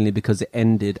montage, mainly because it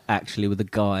ended actually with a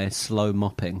guy slow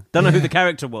mopping. Don't know who the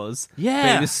character was. Yeah.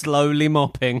 But he was slowly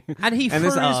mopping. And he and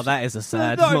threw that is a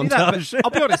sad Not only that, montage. but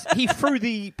I'll be honest, he threw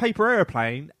the paper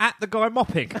aeroplane at the guy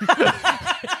mopping.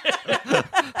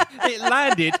 It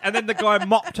landed, and then the guy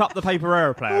mopped up the paper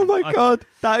aeroplane. Oh my god,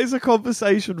 that is a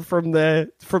conversation from their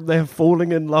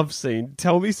falling in love scene.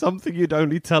 Tell me something you'd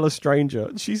only tell a stranger.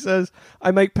 And she says,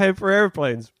 "I make paper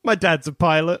airplanes. My dad's a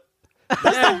pilot." That's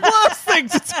the worst thing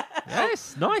to tell.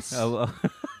 Yes, nice. Oh, well.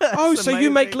 Oh, so you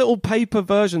amazing. make little paper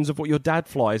versions of what your dad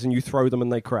flies and you throw them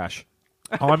and they crash.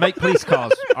 I make police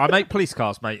cars. I make police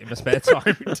cars, mate, in my spare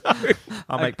time.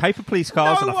 I make paper police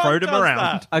cars and I throw them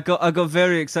around. I got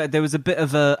very excited. There was a bit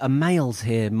of a males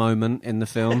here moment in the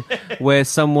film where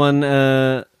someone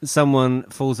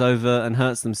falls over and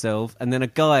hurts themselves, and then a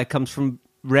guy comes from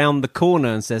round the corner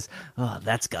and says, "Oh,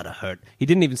 that's gotta hurt." He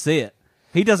didn't even see it.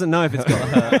 He doesn't know if it's got to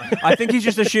hurt. I think he's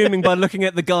just assuming by looking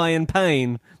at the guy in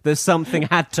pain that something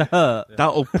had to hurt.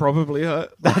 That'll probably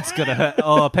hurt. That's gonna hurt.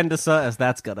 Oh, appendicitis.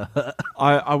 That's gonna hurt.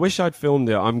 I wish I'd filmed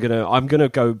it. I'm gonna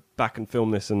go back and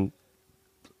film this and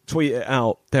tweet it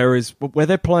out. There is where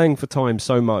they're playing for time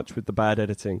so much with the bad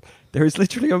editing. There is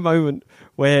literally a moment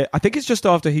where I think it's just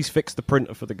after he's fixed the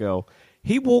printer for the girl.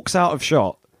 He walks out of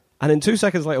shot and then 2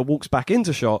 seconds later walks back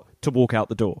into shot to walk out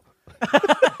the door.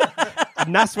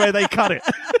 And that's where they cut it.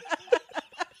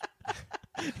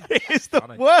 It's the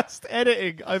worst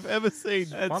editing I've ever seen.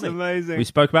 That's amazing. We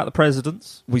spoke about the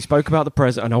presidents. We spoke about the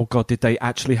president, and oh god, did they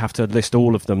actually have to list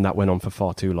all of them? That went on for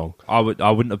far too long. I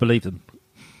wouldn't have believed them.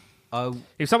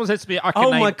 If someone says to me, "I can Oh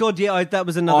name..." my god! Yeah, that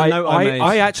was another note I made.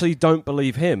 I actually don't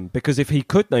believe him, because if he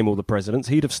could name all the presidents,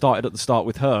 he'd have started at the start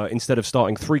with her instead of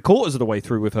starting 3/4 of the way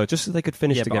through with her, just so they could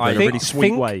finish Yeah, but together in a really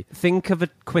sweet way. Think of a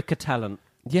quicker talent.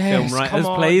 Yes, Film writers, come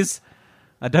on. please.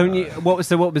 I don't. What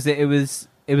was it?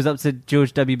 It was up to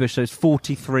George W. Bush. So it's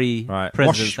 43 Right.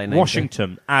 presidents they named.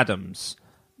 Washington, Adams.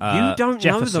 You don't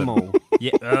Jefferson. know them all.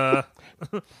 Yeah.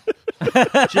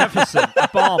 Jefferson,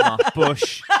 Obama,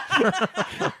 Bush.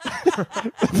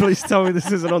 Please tell me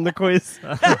this isn't on the quiz.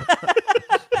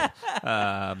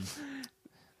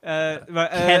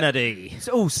 Kennedy.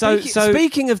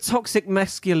 Speaking of toxic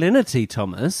masculinity,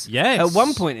 Thomas. Yes. At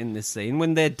one point in this scene,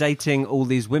 when they're dating all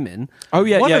these women. Oh,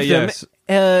 yeah, one yeah, of them,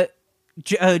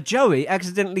 yes. Joey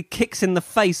accidentally kicks in the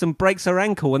face and breaks her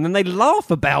ankle, and then they laugh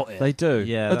about it. They do.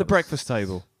 Yeah, At that the was- breakfast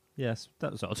table. Yes,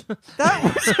 that was odd. That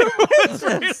was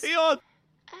Really odd.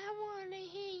 I want to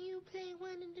hear you play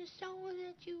one of the songs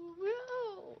that you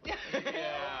wrote. It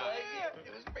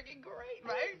was freaking great,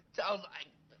 right? So I was like,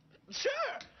 sure.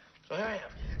 So here I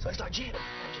am. So I start jamming.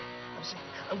 I'm singing.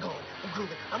 I'm going. I'm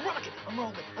grooving. I'm rocking. I'm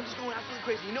rolling. I'm just going absolutely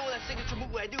crazy. You know that signature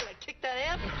move I do? I kick that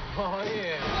amp. Oh,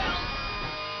 yeah.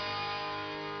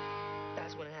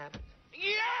 That's when it happened.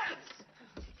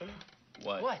 Yes!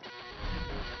 What? What?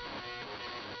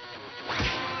 Dude,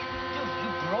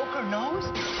 you broke her nose?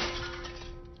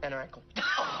 And her ankle.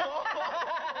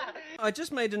 I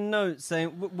just made a note saying,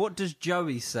 what does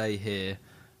Joey say here?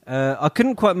 I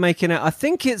couldn't quite make it out. I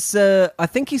think he's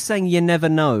saying you never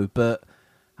know, but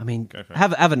I mean,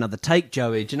 have another take,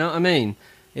 Joey. Do you know what I mean?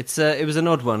 It was an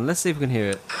odd one. Let's see if we can hear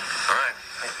it. All right.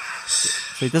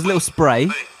 So he does a little spray,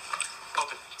 Open.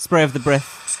 spray of the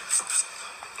breath.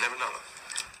 Never know.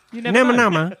 You Never know,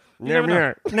 man. Never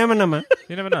know. Never know, man.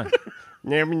 You never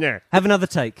know. Have another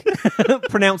take.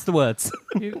 Pronounce the words.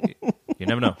 You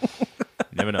never know.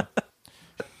 You never know.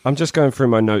 I'm just going through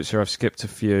my notes here. I've skipped a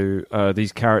few.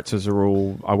 These characters are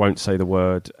all, I won't say the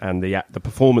word, and the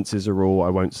performances are all, I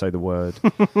won't say the word.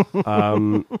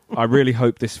 I really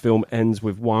hope this film ends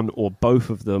with one or both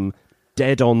of them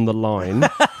dead on the line.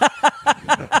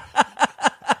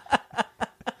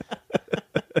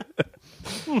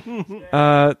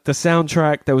 The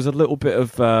soundtrack, there was a little bit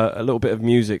of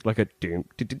music, like a doom,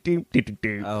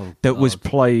 that was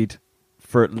played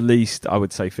for at least, I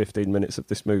would say, 15 minutes of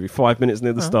this movie. 5 minutes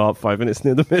near the start, 5 minutes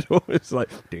near the middle. It's like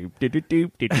doom, doom,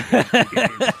 doom, doom,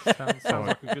 Sounds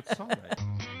like a good song, mate.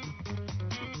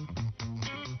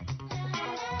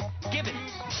 Give it.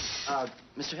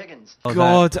 Mr. Higgins. Oh,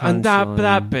 God, that and punchline.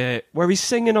 that bit where he's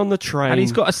singing on the train. And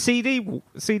he's got a CD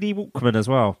Walkman as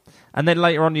well. And then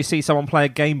later on you see someone play a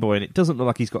Game Boy and it doesn't look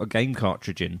like he's got a game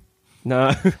cartridge in.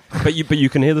 No, but you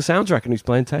can hear the soundtrack and he's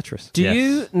playing Tetris. Do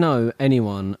you know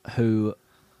anyone who...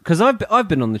 Because I've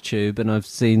been on the tube and I've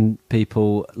seen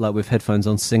people like with headphones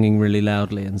on singing really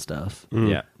loudly and stuff.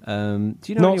 Yeah. Do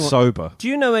you know Not anyone, sober. Do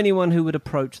you know anyone who would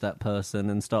approach that person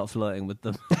and start flirting with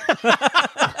them?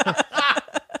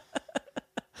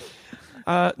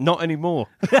 Not anymore.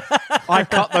 I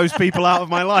cut those people out of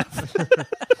my life.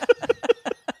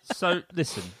 So,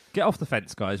 listen, get off the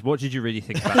fence, guys. What did you really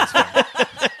think about this film?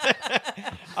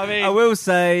 I will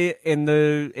say in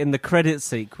the credit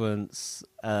sequence,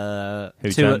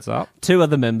 Who turns up? Two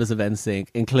other members of NSYNC,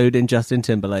 including Justin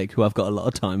Timberlake, who I've got a lot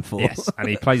of time for. Yes, and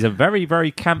he plays a very,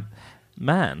 very camp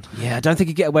man. Yeah, I don't think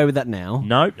he'd get away with that now.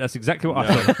 No, that's exactly what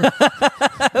I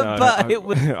thought. But it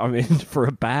would. I mean, for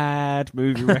a bad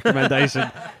movie recommendation,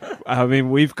 I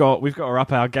mean, we've got to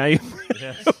up our game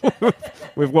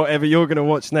with whatever you're going to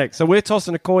watch next. So we're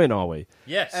tossing a coin, are we?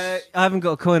 Yes. I haven't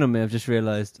got a coin on me. I've just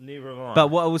realised. Neither have I.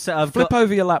 But what I will say, I've Flip got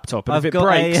over your laptop, and I've if it got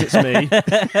breaks, a- it's me.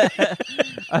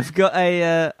 I've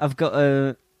got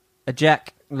a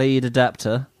jack lead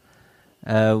adapter,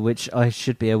 which I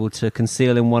should be able to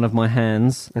conceal in one of my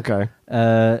hands. Okay.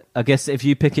 I guess if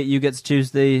you pick it, you get to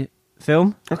choose the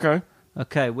film. Okay.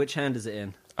 Okay, which hand is it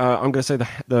in? I'm going to say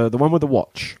the one with the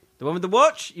watch. The one with the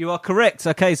watch? You are correct.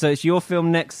 Okay, so it's your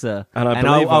film next, sir. And I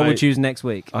believe I will I- choose next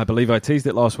week. I believe I teased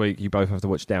it last week. You both have to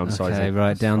watch Downsizing. Okay,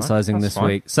 right, downsizing That's this fine.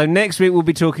 week. So next week we'll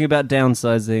be talking about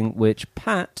downsizing, which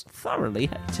Pat thoroughly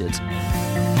hated.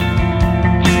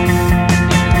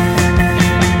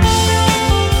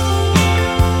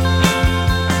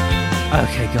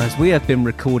 Okay, guys, we have been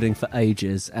recording for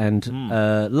ages, and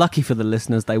lucky for the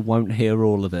listeners, they won't hear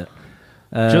all of it.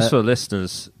 Just for the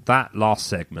listeners, that last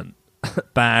segment,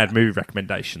 bad movie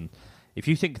recommendation. If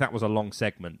you think that was a long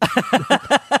segment,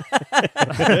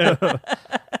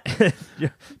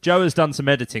 Joe has done some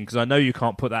editing because I know you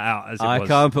can't put that out as it was. I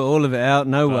can't put all of it out,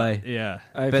 no But, way. Yeah.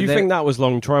 If But you there- think that was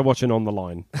long, try watching On the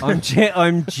Line.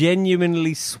 I'm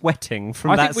genuinely sweating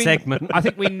from that segment. I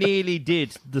think we nearly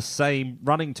did the same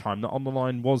running time that On the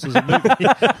Line was as a movie.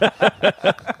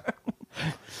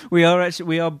 We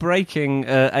are breaking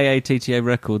AATTA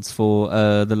records for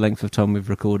the length of time we've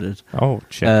recorded. Oh,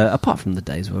 shit. Apart from the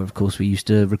days where, of course, we used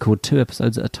to record 2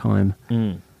 episodes at a time.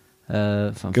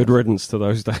 Good riddance to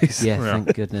those days. Yeah,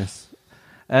 thank goodness.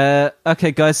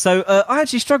 Okay, guys. So I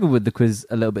actually struggled with the quiz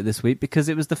a little bit this week because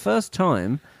it was the first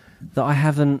time that I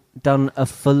haven't done a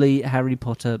fully Harry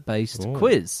Potter based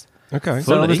quiz. Okay.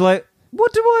 So I was like,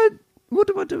 what do I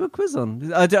do a quiz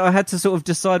on? I had to sort of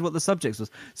decide what the subjects was.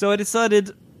 So I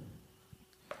decided,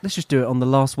 let's just do it on the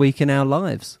last week in our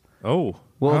lives. Oh.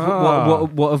 What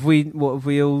have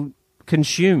we all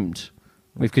consumed?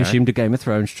 We've consumed a Game of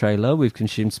Thrones trailer. We've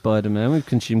consumed Spider-Man. We've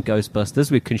consumed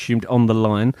Ghostbusters. We've consumed On the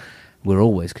Line. We're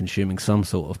always consuming some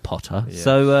sort of Potter. Yes.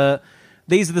 So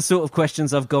these are the sort of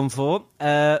questions I've gone for.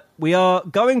 We are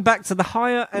going back to the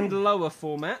higher and lower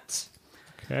format.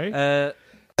 Okay.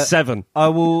 7. I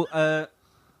will.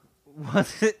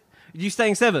 What? You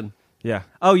saying 7? Yeah.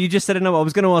 Oh, you just said a number. I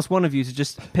was going to ask one of you to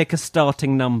just pick a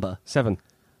starting number. 7.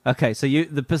 Okay, so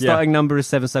the starting number is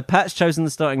 7. So Pat's chosen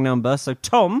the starting number. So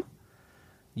Tom,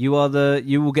 you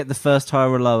will get the first higher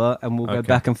or lower, and we'll go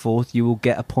back and forth. You will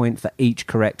get a point for each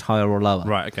correct higher or lower.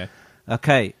 Right, okay.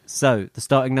 Okay, so the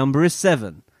starting number is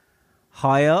 7.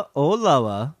 Higher or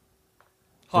lower?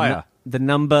 Higher. The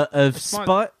number of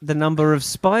fine. the number of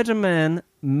Spider-Man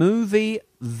movie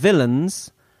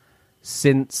villains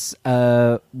since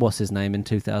what's his name in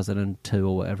 2002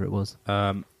 or whatever it was.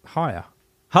 Higher.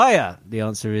 Higher. The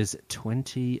answer is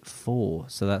 24.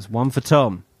 So that's 1 for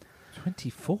Tom.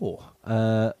 24.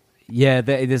 Yeah,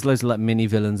 there's loads of like mini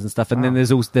villains and stuff, and then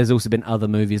there's also been other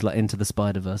movies like Into the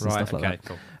Spider-Verse and Right, stuff like okay, that.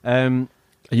 cool.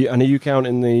 Are you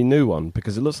counting the new one?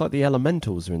 Because it looks like the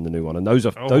Elementals are in the new one, and those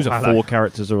are hello. 4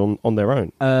 characters are on their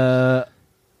own. Do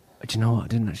you know what? I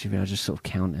didn't actually. I just sort of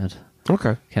counted.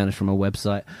 Okay. Counted from a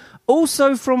website.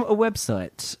 Also from a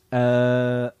website,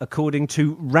 according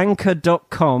to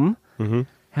Ranker.com,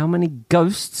 how many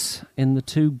ghosts in the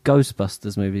 2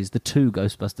 Ghostbusters movies? The 2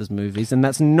 Ghostbusters movies, and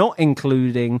that's not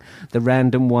including the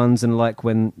random ones and like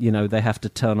when they have to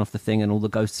turn off the thing and all the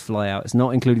ghosts fly out. It's not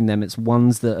including them. It's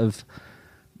ones that have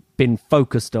been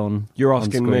focused on. You're on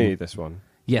asking screen. me this one.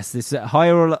 Yes, this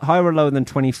higher or lower than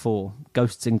 24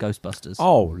 ghosts in Ghostbusters.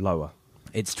 Oh, lower.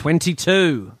 It's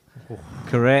 22.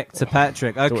 Correct to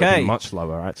Patrick. Thought it'd be Okay. much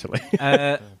lower, actually.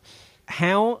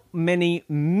 How many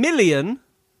million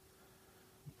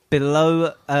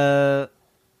below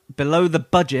below the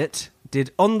budget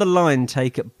did On the Line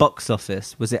take at box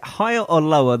office? Was it higher or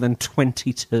lower than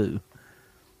 22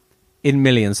 in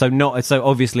millions? So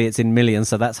obviously it's in millions,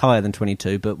 so that's higher than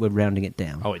 22, but we're rounding it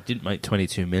down. Oh, it didn't make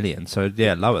 22 million, so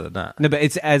yeah, lower than that. No, but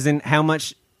it's as in how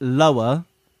much lower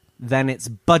than its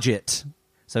budget.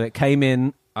 So it came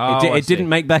in. It didn't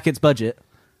make back its budget.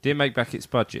 Didn't make back its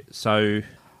budget, so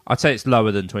I'd say it's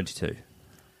lower than 22.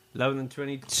 Lower than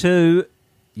 22.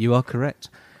 You are correct.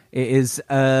 It is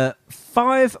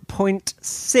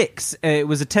 5.6. It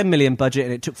was a 10 million budget,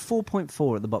 and it took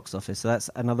 4.4 at the box office. So that's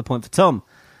another point for Tom.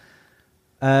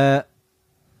 Okay,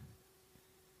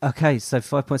 so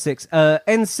 5.6.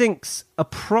 NSYNC's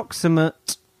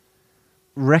approximate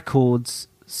records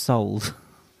sold.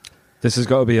 This has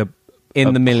got to be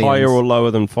in the millions. Higher or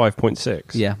lower than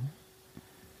 5.6? Yeah.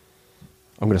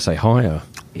 I'm going to say higher.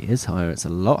 It is higher. It's a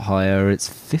lot higher. It's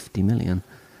 50 million.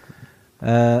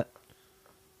 I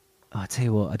tell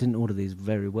you what, I didn't order these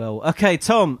very well. Okay,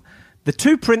 Tom. The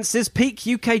Two Princes peak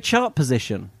UK chart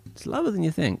position. It's lower than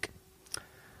you think.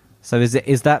 So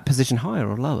is that position higher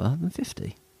or lower than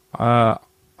 50? I'd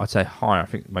say higher. I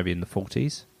think maybe in the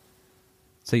 40s.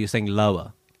 So you're saying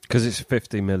lower? Because it's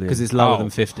 50 million. Because it's lower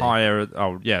than 50. Higher.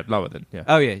 Oh, yeah, lower than. Yeah.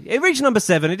 Oh, yeah. It reached number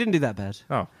 7. It didn't do that bad.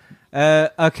 Oh.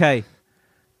 Okay.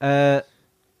 But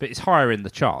it's higher in the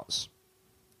charts.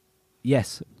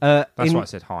 Yes. That's why I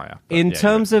said higher. In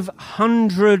terms of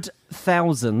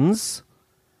 100,000s,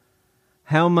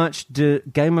 how much do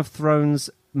Game of Thrones'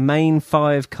 main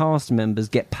 5 cast members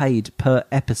get paid per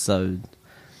episode?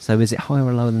 So is it higher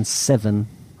or lower than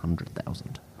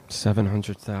 700,000?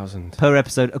 700,000 per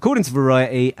episode, according to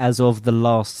Variety, as of the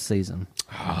last season.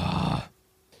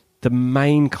 The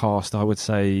main cast, I would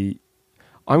say,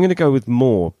 I'm going to go with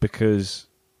more because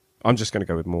I'm just going to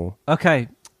go with more. Okay,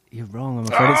 you're wrong. I'm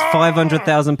afraid it's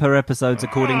 500,000 per episode,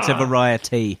 according to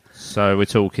Variety. So we're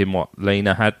talking what?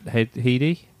 Lena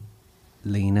Headey?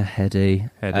 Lena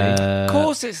Headey. Of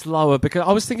course, it's lower because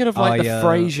I was thinking of like the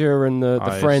Frasier and the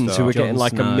Friends who were getting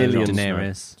like Snow, $1 million.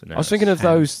 Daenerys. I was thinking of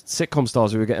those sitcom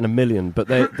stars who were getting $1 million, but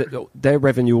their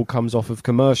revenue all comes off of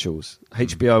commercials.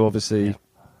 HBO, obviously.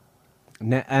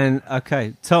 And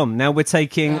okay, Tom. Now we're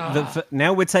taking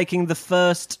the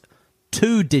first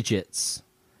 2 digits.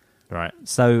 Right.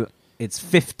 So it's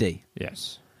 50.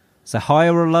 Yes. So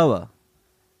higher or lower?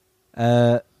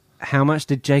 How much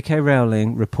did J.K.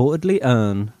 Rowling reportedly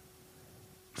earn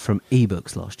from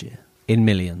ebooks last year in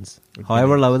millions? Higher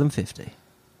or lower than 50?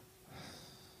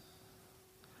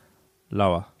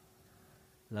 Lower.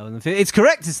 Lower than 50. It's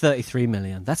correct. It's 33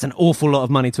 million. That's an awful lot of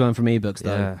money to earn from ebooks,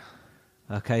 though.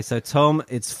 Yeah. Okay, so Tom,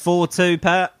 it's 4-2,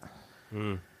 Pat.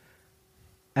 And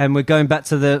we're going back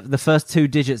to the first 2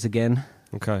 digits again.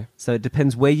 Okay. So it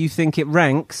depends where you think it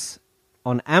ranks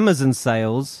on Amazon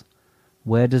sales.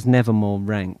 Where does Nevermore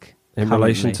rank? In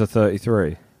relation to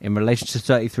 33? In relation to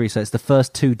 33, so it's the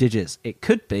first 2 digits. It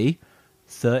could be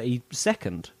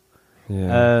 32nd.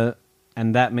 Yeah.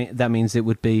 And that means it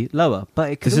would be lower.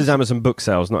 But this is Amazon book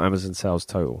sales, not Amazon sales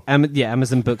total.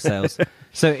 Amazon book sales.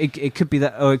 So it could be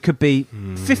that, or it could be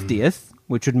 50th,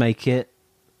 which would make it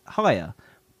higher.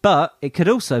 But it could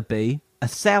also be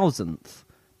 1,000th.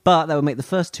 But that would make the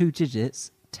first 2 digits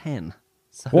 10.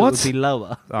 So it would be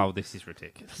lower. Oh, this is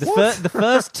ridiculous. The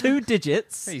first 2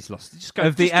 digits He's lost.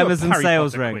 of the Amazon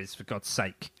sales rank. Quiz, for God's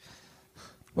sake.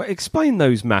 Well, explain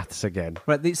those maths again.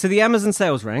 Right. So the Amazon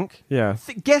sales rank. Yeah.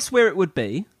 Guess where it would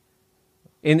be.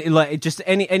 In like just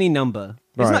any number.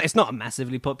 It's not a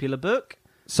massively popular book.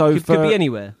 So it could be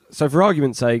anywhere. So for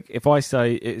argument's sake, if I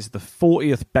say it is the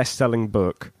 40th best-selling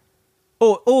book,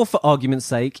 or for argument's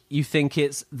sake, you think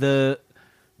it's the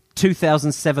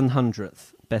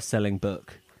 2,700th best-selling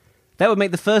book, that would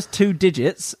make the first 2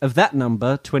 digits of that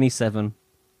number 27,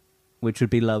 which would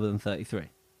be lower than 33.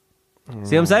 See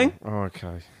what I'm saying?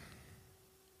 Okay.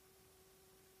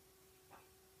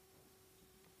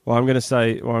 Well, I'm going to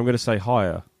say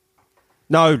higher.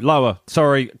 No, lower.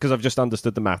 Sorry, because I've just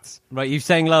understood the maths. Right, you're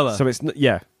saying lower. So it's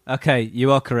yeah. Okay,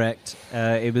 you are correct.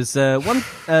 It was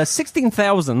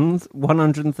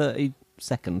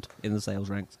 16,132nd in the sales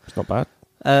ranks. It's not bad.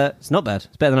 It's not bad.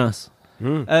 It's better than us.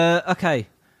 Okay.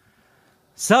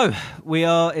 So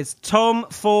it's Tom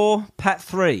 4, Pat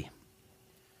 3.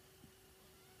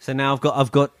 So now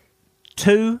I've got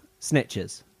 2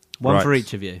 snitches, one for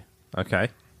each of you. Okay.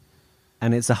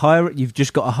 And it's a higher. You've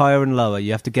just got a higher and lower.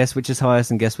 You have to guess which is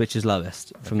highest and guess which is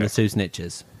lowest from the 2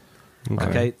 snitches.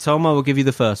 Okay, Tom, I will give you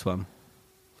the first one.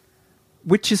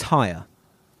 Which is higher?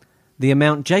 The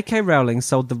amount J.K. Rowling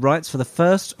sold the rights for the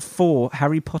first 4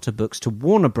 Harry Potter books to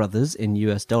Warner Brothers in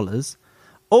US dollars,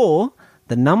 or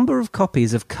the number of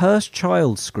copies of Cursed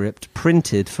Child script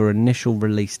printed for initial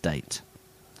release date.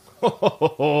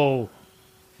 All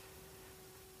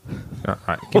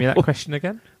right, give me that question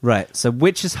again. Right, so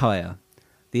which is higher?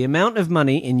 The amount of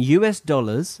money in US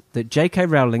dollars that J.K.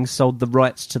 Rowling sold the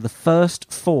rights to the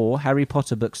first 4 Harry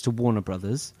Potter books to Warner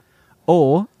Brothers,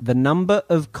 or the number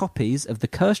of copies of the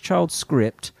Cursed Child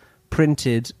script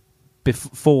printed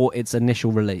before its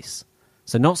initial release?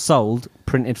 So not sold,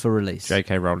 printed for release.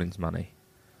 J.K. Rowling's money.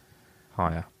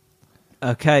 Higher.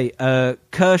 Okay,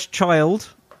 Cursed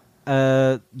Child,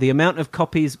 the amount of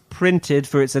copies printed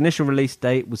for its initial release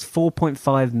date was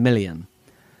 4.5 million.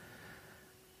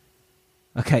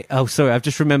 Okay, oh, sorry, I've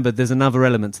just remembered there's another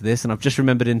element to this, and I've just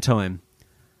remembered in time.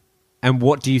 And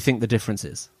what do you think the difference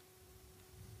is?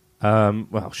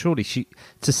 Well, surely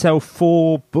to sell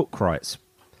 4 book rights.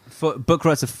 For book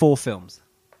rights of 4 films.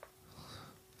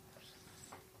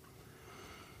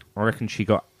 I reckon she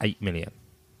got 8 million.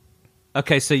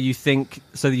 Okay, so you think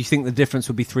the difference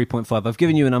would be 3.5. I've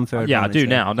given you an unfair Yeah, I advantage do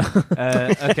there.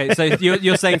 now. Okay, so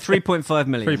you're saying 3.5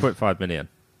 million. 3.5 million.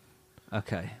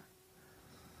 Okay.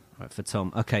 Right, for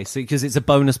Tom. Okay, so because it's a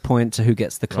bonus point to who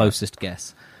gets the closest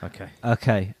guess. Okay.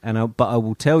 Okay, but I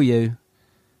will tell you.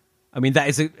 I mean, that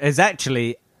is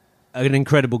actually an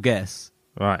incredible guess,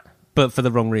 Right. but for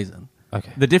the wrong reason.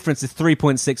 Okay. The difference is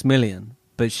 3.6 million,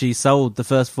 but she sold the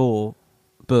first 4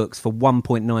 books for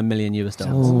 1.9 million US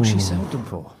dollars. Oh, she sold them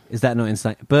for. Is that not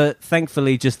insane? But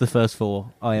thankfully, just the first 4.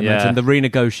 I imagine Yeah. the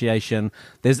renegotiation.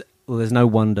 There's no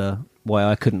wonder why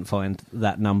I couldn't find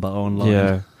that number online.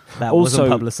 Yeah. That wasn't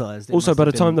publicised. Also, by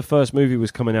the time the first movie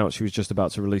was coming out, she was just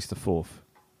about to release the 4th.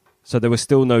 So there was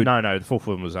still no... No, the 4th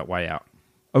one was that way out.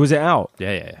 Oh, was it out?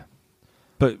 Yeah.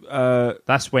 But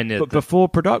that's when... But before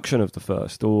production of the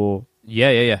first, or...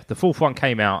 Yeah. The 4th one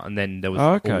came out, and then there was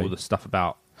all the stuff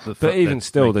about... But even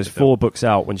still, there's 4 books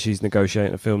out when she's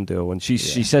negotiating a film deal, and she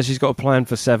says she's got a plan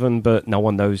for 7, but no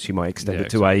one knows. She might extend it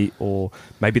to 8, or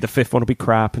maybe the 5th one will be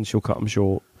crap, and she'll cut them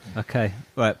short. Okay,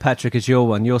 right, Patrick, is your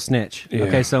one, your snitch. Yeah.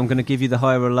 Okay, so I'm going to give you the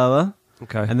higher or lower.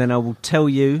 Okay. And then I will tell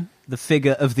you the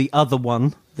figure of the other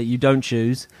one that you don't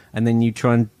choose, and then you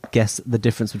try and guess the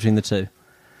difference between the two.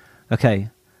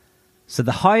 Okay, so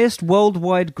the highest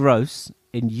worldwide gross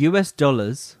in US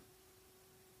dollars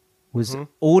was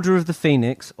Order of the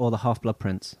Phoenix or the Half-Blood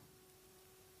Prince.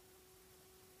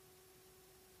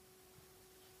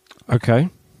 Okay.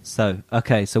 So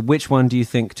which one do you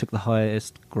think took the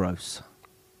highest gross?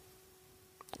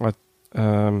 I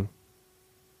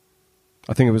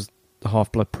think it was the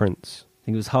Half-Blood Prince. I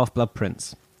think it was Half-Blood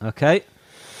Prince. Okay.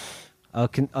 I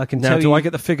can Now, tell you... do I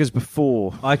get the figures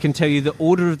before? I can tell you the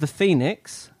Order of the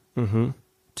Phoenix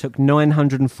took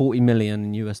 940 million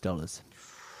in US dollars.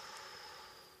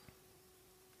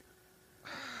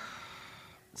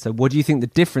 So what do you think the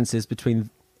difference is between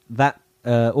that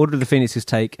Order of the Phoenix's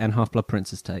take and Half-Blood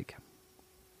Prince's take?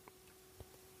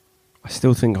 I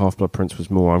still think Half-Blood Prince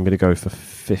was more. I'm going to go for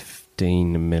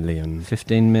 15 million.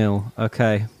 15 mil.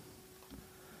 Okay.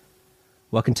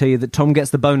 Well, I can tell you that Tom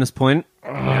gets the bonus point.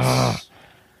 Yes.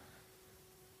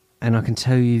 And I can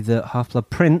tell you that Half-Blood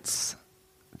Prince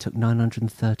took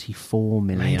 934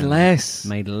 million. Made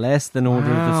Made less than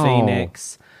Order of the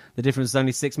Phoenix. The difference is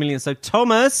only 6 million. So,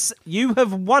 Thomas, you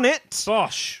have won it.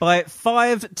 Bosh. By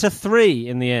 5-3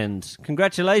 in the end.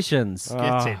 Congratulations.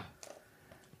 Get in.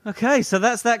 Okay, so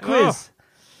that's that quiz.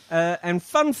 And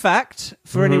fun fact,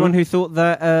 for anyone who thought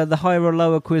that the higher or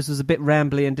lower quiz was a bit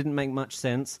rambly and didn't make much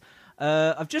sense,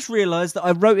 I've just realised that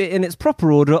I wrote it in its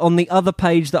proper order on the other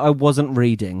page that I wasn't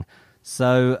reading.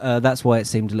 So that's why it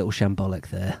seemed a little shambolic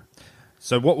there.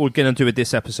 So what we're going to do with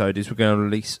this episode is we're going to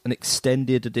release an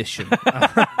extended edition.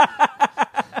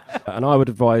 And I would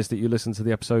advise that you listen to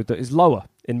the episode that is lower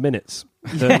in minutes.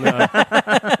 Than,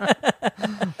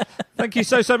 Thank you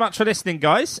so much for listening,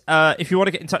 guys. If you want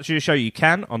to get in touch with the show, you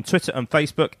can on Twitter and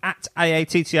Facebook at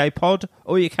AATTAPod,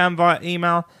 or you can via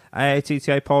email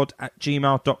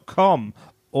aattapod@gmail.com.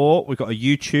 Or we've got a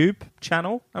YouTube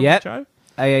channel, Yep. Joe?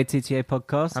 AATTA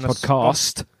podcast. And a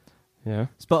podcast. Yeah.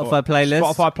 Spotify playlist.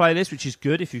 Spotify playlist, which is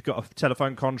good if you've got a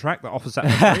telephone contract that offers that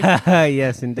for free.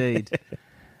 Yes, indeed.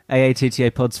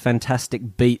 AATTA Pod's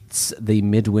Fantastic Beats, the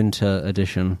Midwinter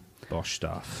edition. Bosh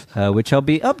stuff. Which I'll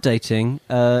be updating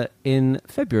in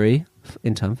February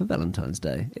in time for Valentine's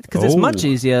Day. Because it's much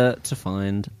easier to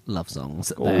find love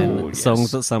songs than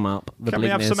songs that sum up the Can we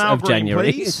have bleakness some Al of Green,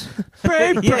 January. please?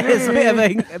 Yes,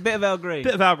 a bit of Al Green.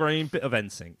 Bit of Al Green, bit of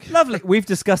NSYNC. Lovely. We've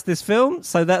discussed this film,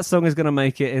 so that song is going to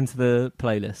make it into the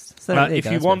playlist. So there If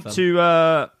go, you that's want fun.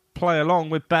 to play along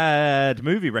with bad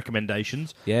movie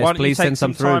recommendations, Yes, why don't please you take send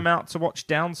some some time through. out to watch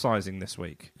Downsizing this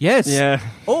week? Yes. Yeah.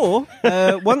 Or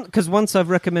because once I've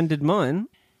recommended mine,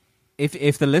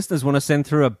 if the listeners want to send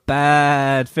through a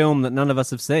bad film that none of us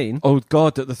have seen, Oh,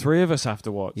 God, that the three of us have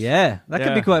to watch. yeah, that could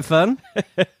Yeah. be quite fun.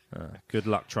 Good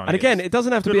luck trying. And to again, get- it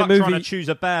doesn't have to good be a luck movie. trying to choose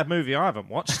a bad movie I haven't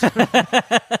watched.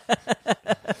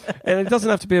 And it doesn't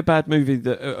have to be a bad movie,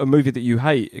 a movie that you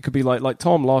hate. It could be like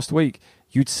Tom last week.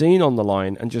 You'd seen On the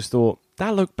Line and just thought,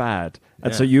 that looked bad.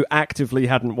 And Yeah. so you actively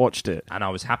hadn't watched it. And I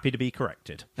was happy to be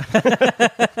corrected.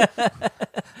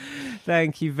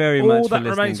 Thank you very much All for that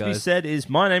listening, remains to be guys. said is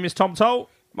my name is Tom Toll.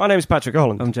 My name's Patrick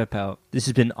Holland. I'm Jeff Powell. This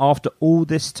has been After All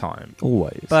This Time.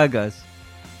 Always. Bye, guys.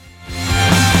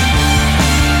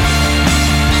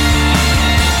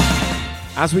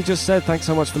 As we just said, thanks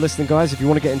so much for listening, guys. If you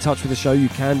want to get in touch with the show, you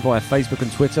can via Facebook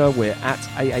and Twitter. We're at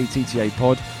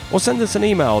AATTApod. Or send us an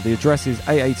email. The address is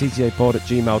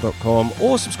aattapod@gmail.com.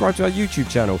 Or subscribe to our YouTube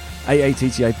channel,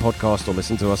 AATTA Podcast, or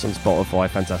listen to us on Spotify.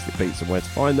 Fantastic beats and where to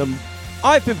find them.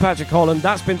 I've been Patrick Holland,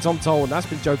 that's been Tom Toll, and that's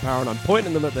been Joe Power, and I'm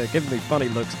pointing them at them, giving me funny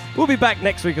looks. We'll be back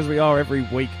next week as we are every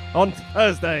week on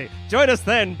Thursday. Join us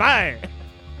then. Bye!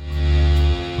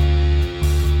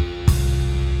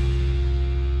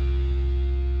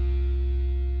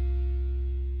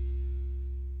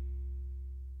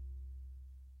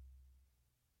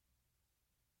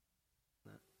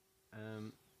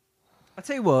 I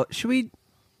tell you what, should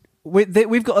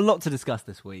we've got a lot to discuss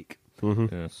this week.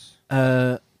 Yes.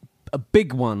 A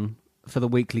big one for the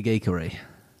Weekly Geekery.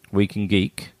 Week and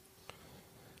Geek.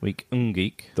 Week and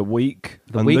Geek. The week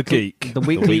and week- the geek. The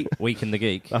Weekly... Week and the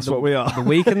Geek. That's what we are. The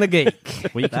Week and the Geek.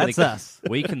 Week and That's the, us.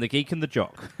 Week and the Geek and the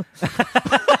Jock.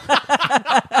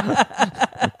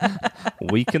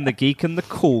 Week and the Geek and the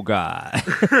Cool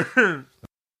Guy.